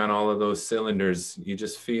firing on all of those cylinders, you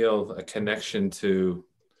just feel a connection to,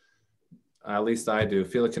 at least I do,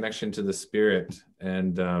 feel a connection to the spirit.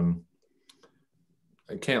 And I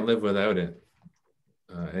can't live without it.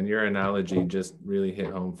 And your analogy just really hit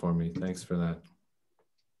home for me. Thanks for that.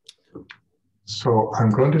 So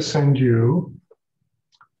I'm going to send you,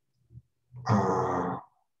 there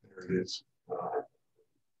it is.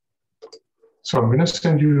 So I'm going to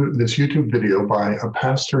send you this YouTube video by a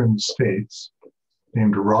pastor in the States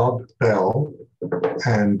named Rob Bell.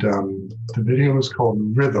 And the video is called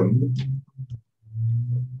Rhythm.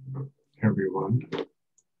 Everyone.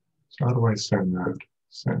 So how do I send that?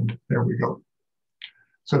 Send, there we go.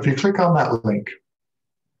 So if you click on that link,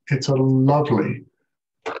 it's a lovely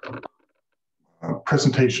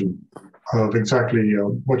presentation of exactly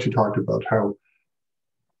what you talked about, how,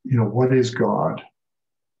 what is God?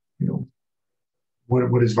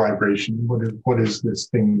 What is vibration? What is this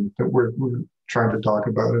thing that we're trying to talk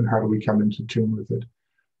about, and how do we come into tune with it?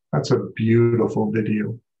 That's a beautiful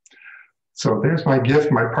video. So there's my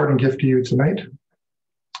gift, my parting gift to you tonight.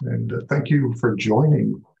 And thank you for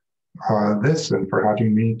joining this and for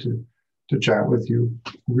having me to chat with you.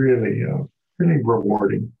 Really, really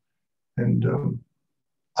rewarding. And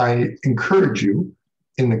I encourage you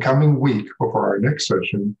in the coming week before our next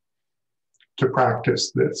session to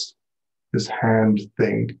practice this hand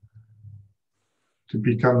thing, to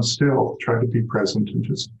become still, try to be present and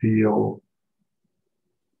just feel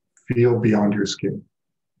beyond your skin.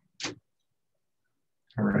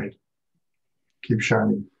 All right. Keep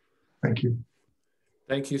shining. Thank you.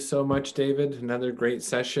 Thank you so much, David. Another great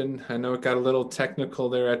session. I know it got a little technical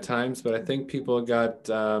there at times, but I think people got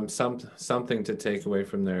something to take away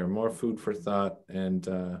from there, more food for thought, and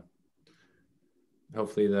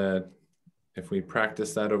hopefully that if we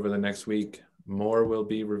practice that over the next week, more will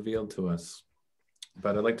be revealed to us.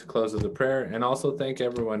 But I'd like to close with a prayer and also thank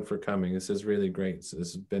everyone for coming. This is really great. So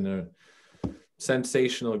this has been a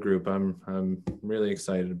sensational group. I'm really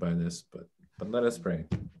excited by this, but let us pray.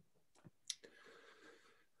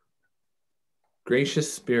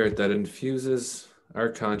 Gracious Spirit that infuses our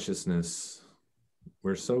consciousness,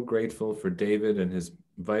 we're so grateful for David and his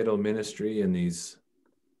vital ministry in these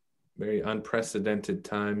very unprecedented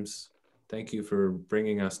times. Thank you for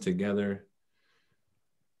bringing us together.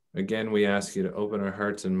 Again, we ask you to open our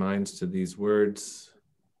hearts and minds to these words.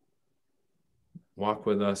 Walk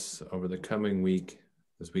with us over the coming week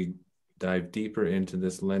as we dive deeper into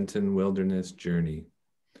this Lenten wilderness journey.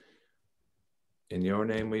 In your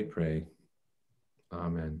name we pray.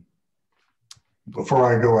 Amen. Before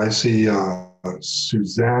I go, I see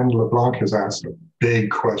Suzanne LeBlanc has asked a big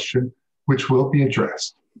question, which will be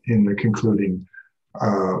addressed in the concluding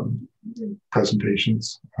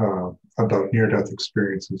presentations about near-death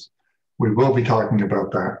experiences. We will be talking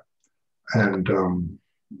about that. And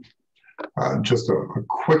just a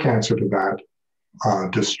quick answer to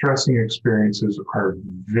that, distressing experiences are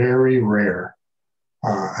very rare,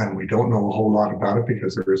 and we don't know a whole lot about it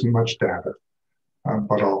because there isn't much data.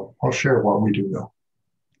 But I'll share what we do know.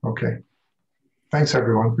 Okay. Thanks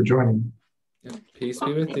everyone for joining. Yeah, peace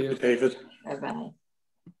be with you, David. Bye-bye.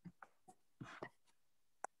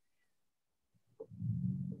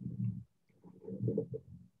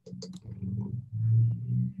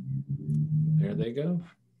 There they go.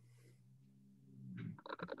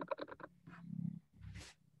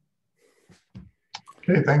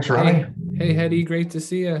 Okay, thanks, Ronnie. Hey, Hetty, great to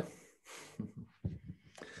see you.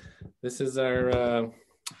 This is our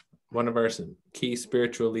one of our key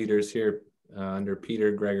spiritual leaders here under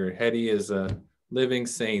Peter Greger. Hetty is a living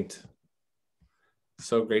saint.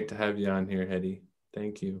 So great to have you on here, Hetty.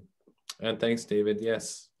 Thank you. And thanks, David.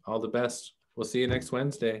 Yes, all the best. We'll see you next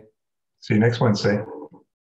Wednesday. See you next Wednesday.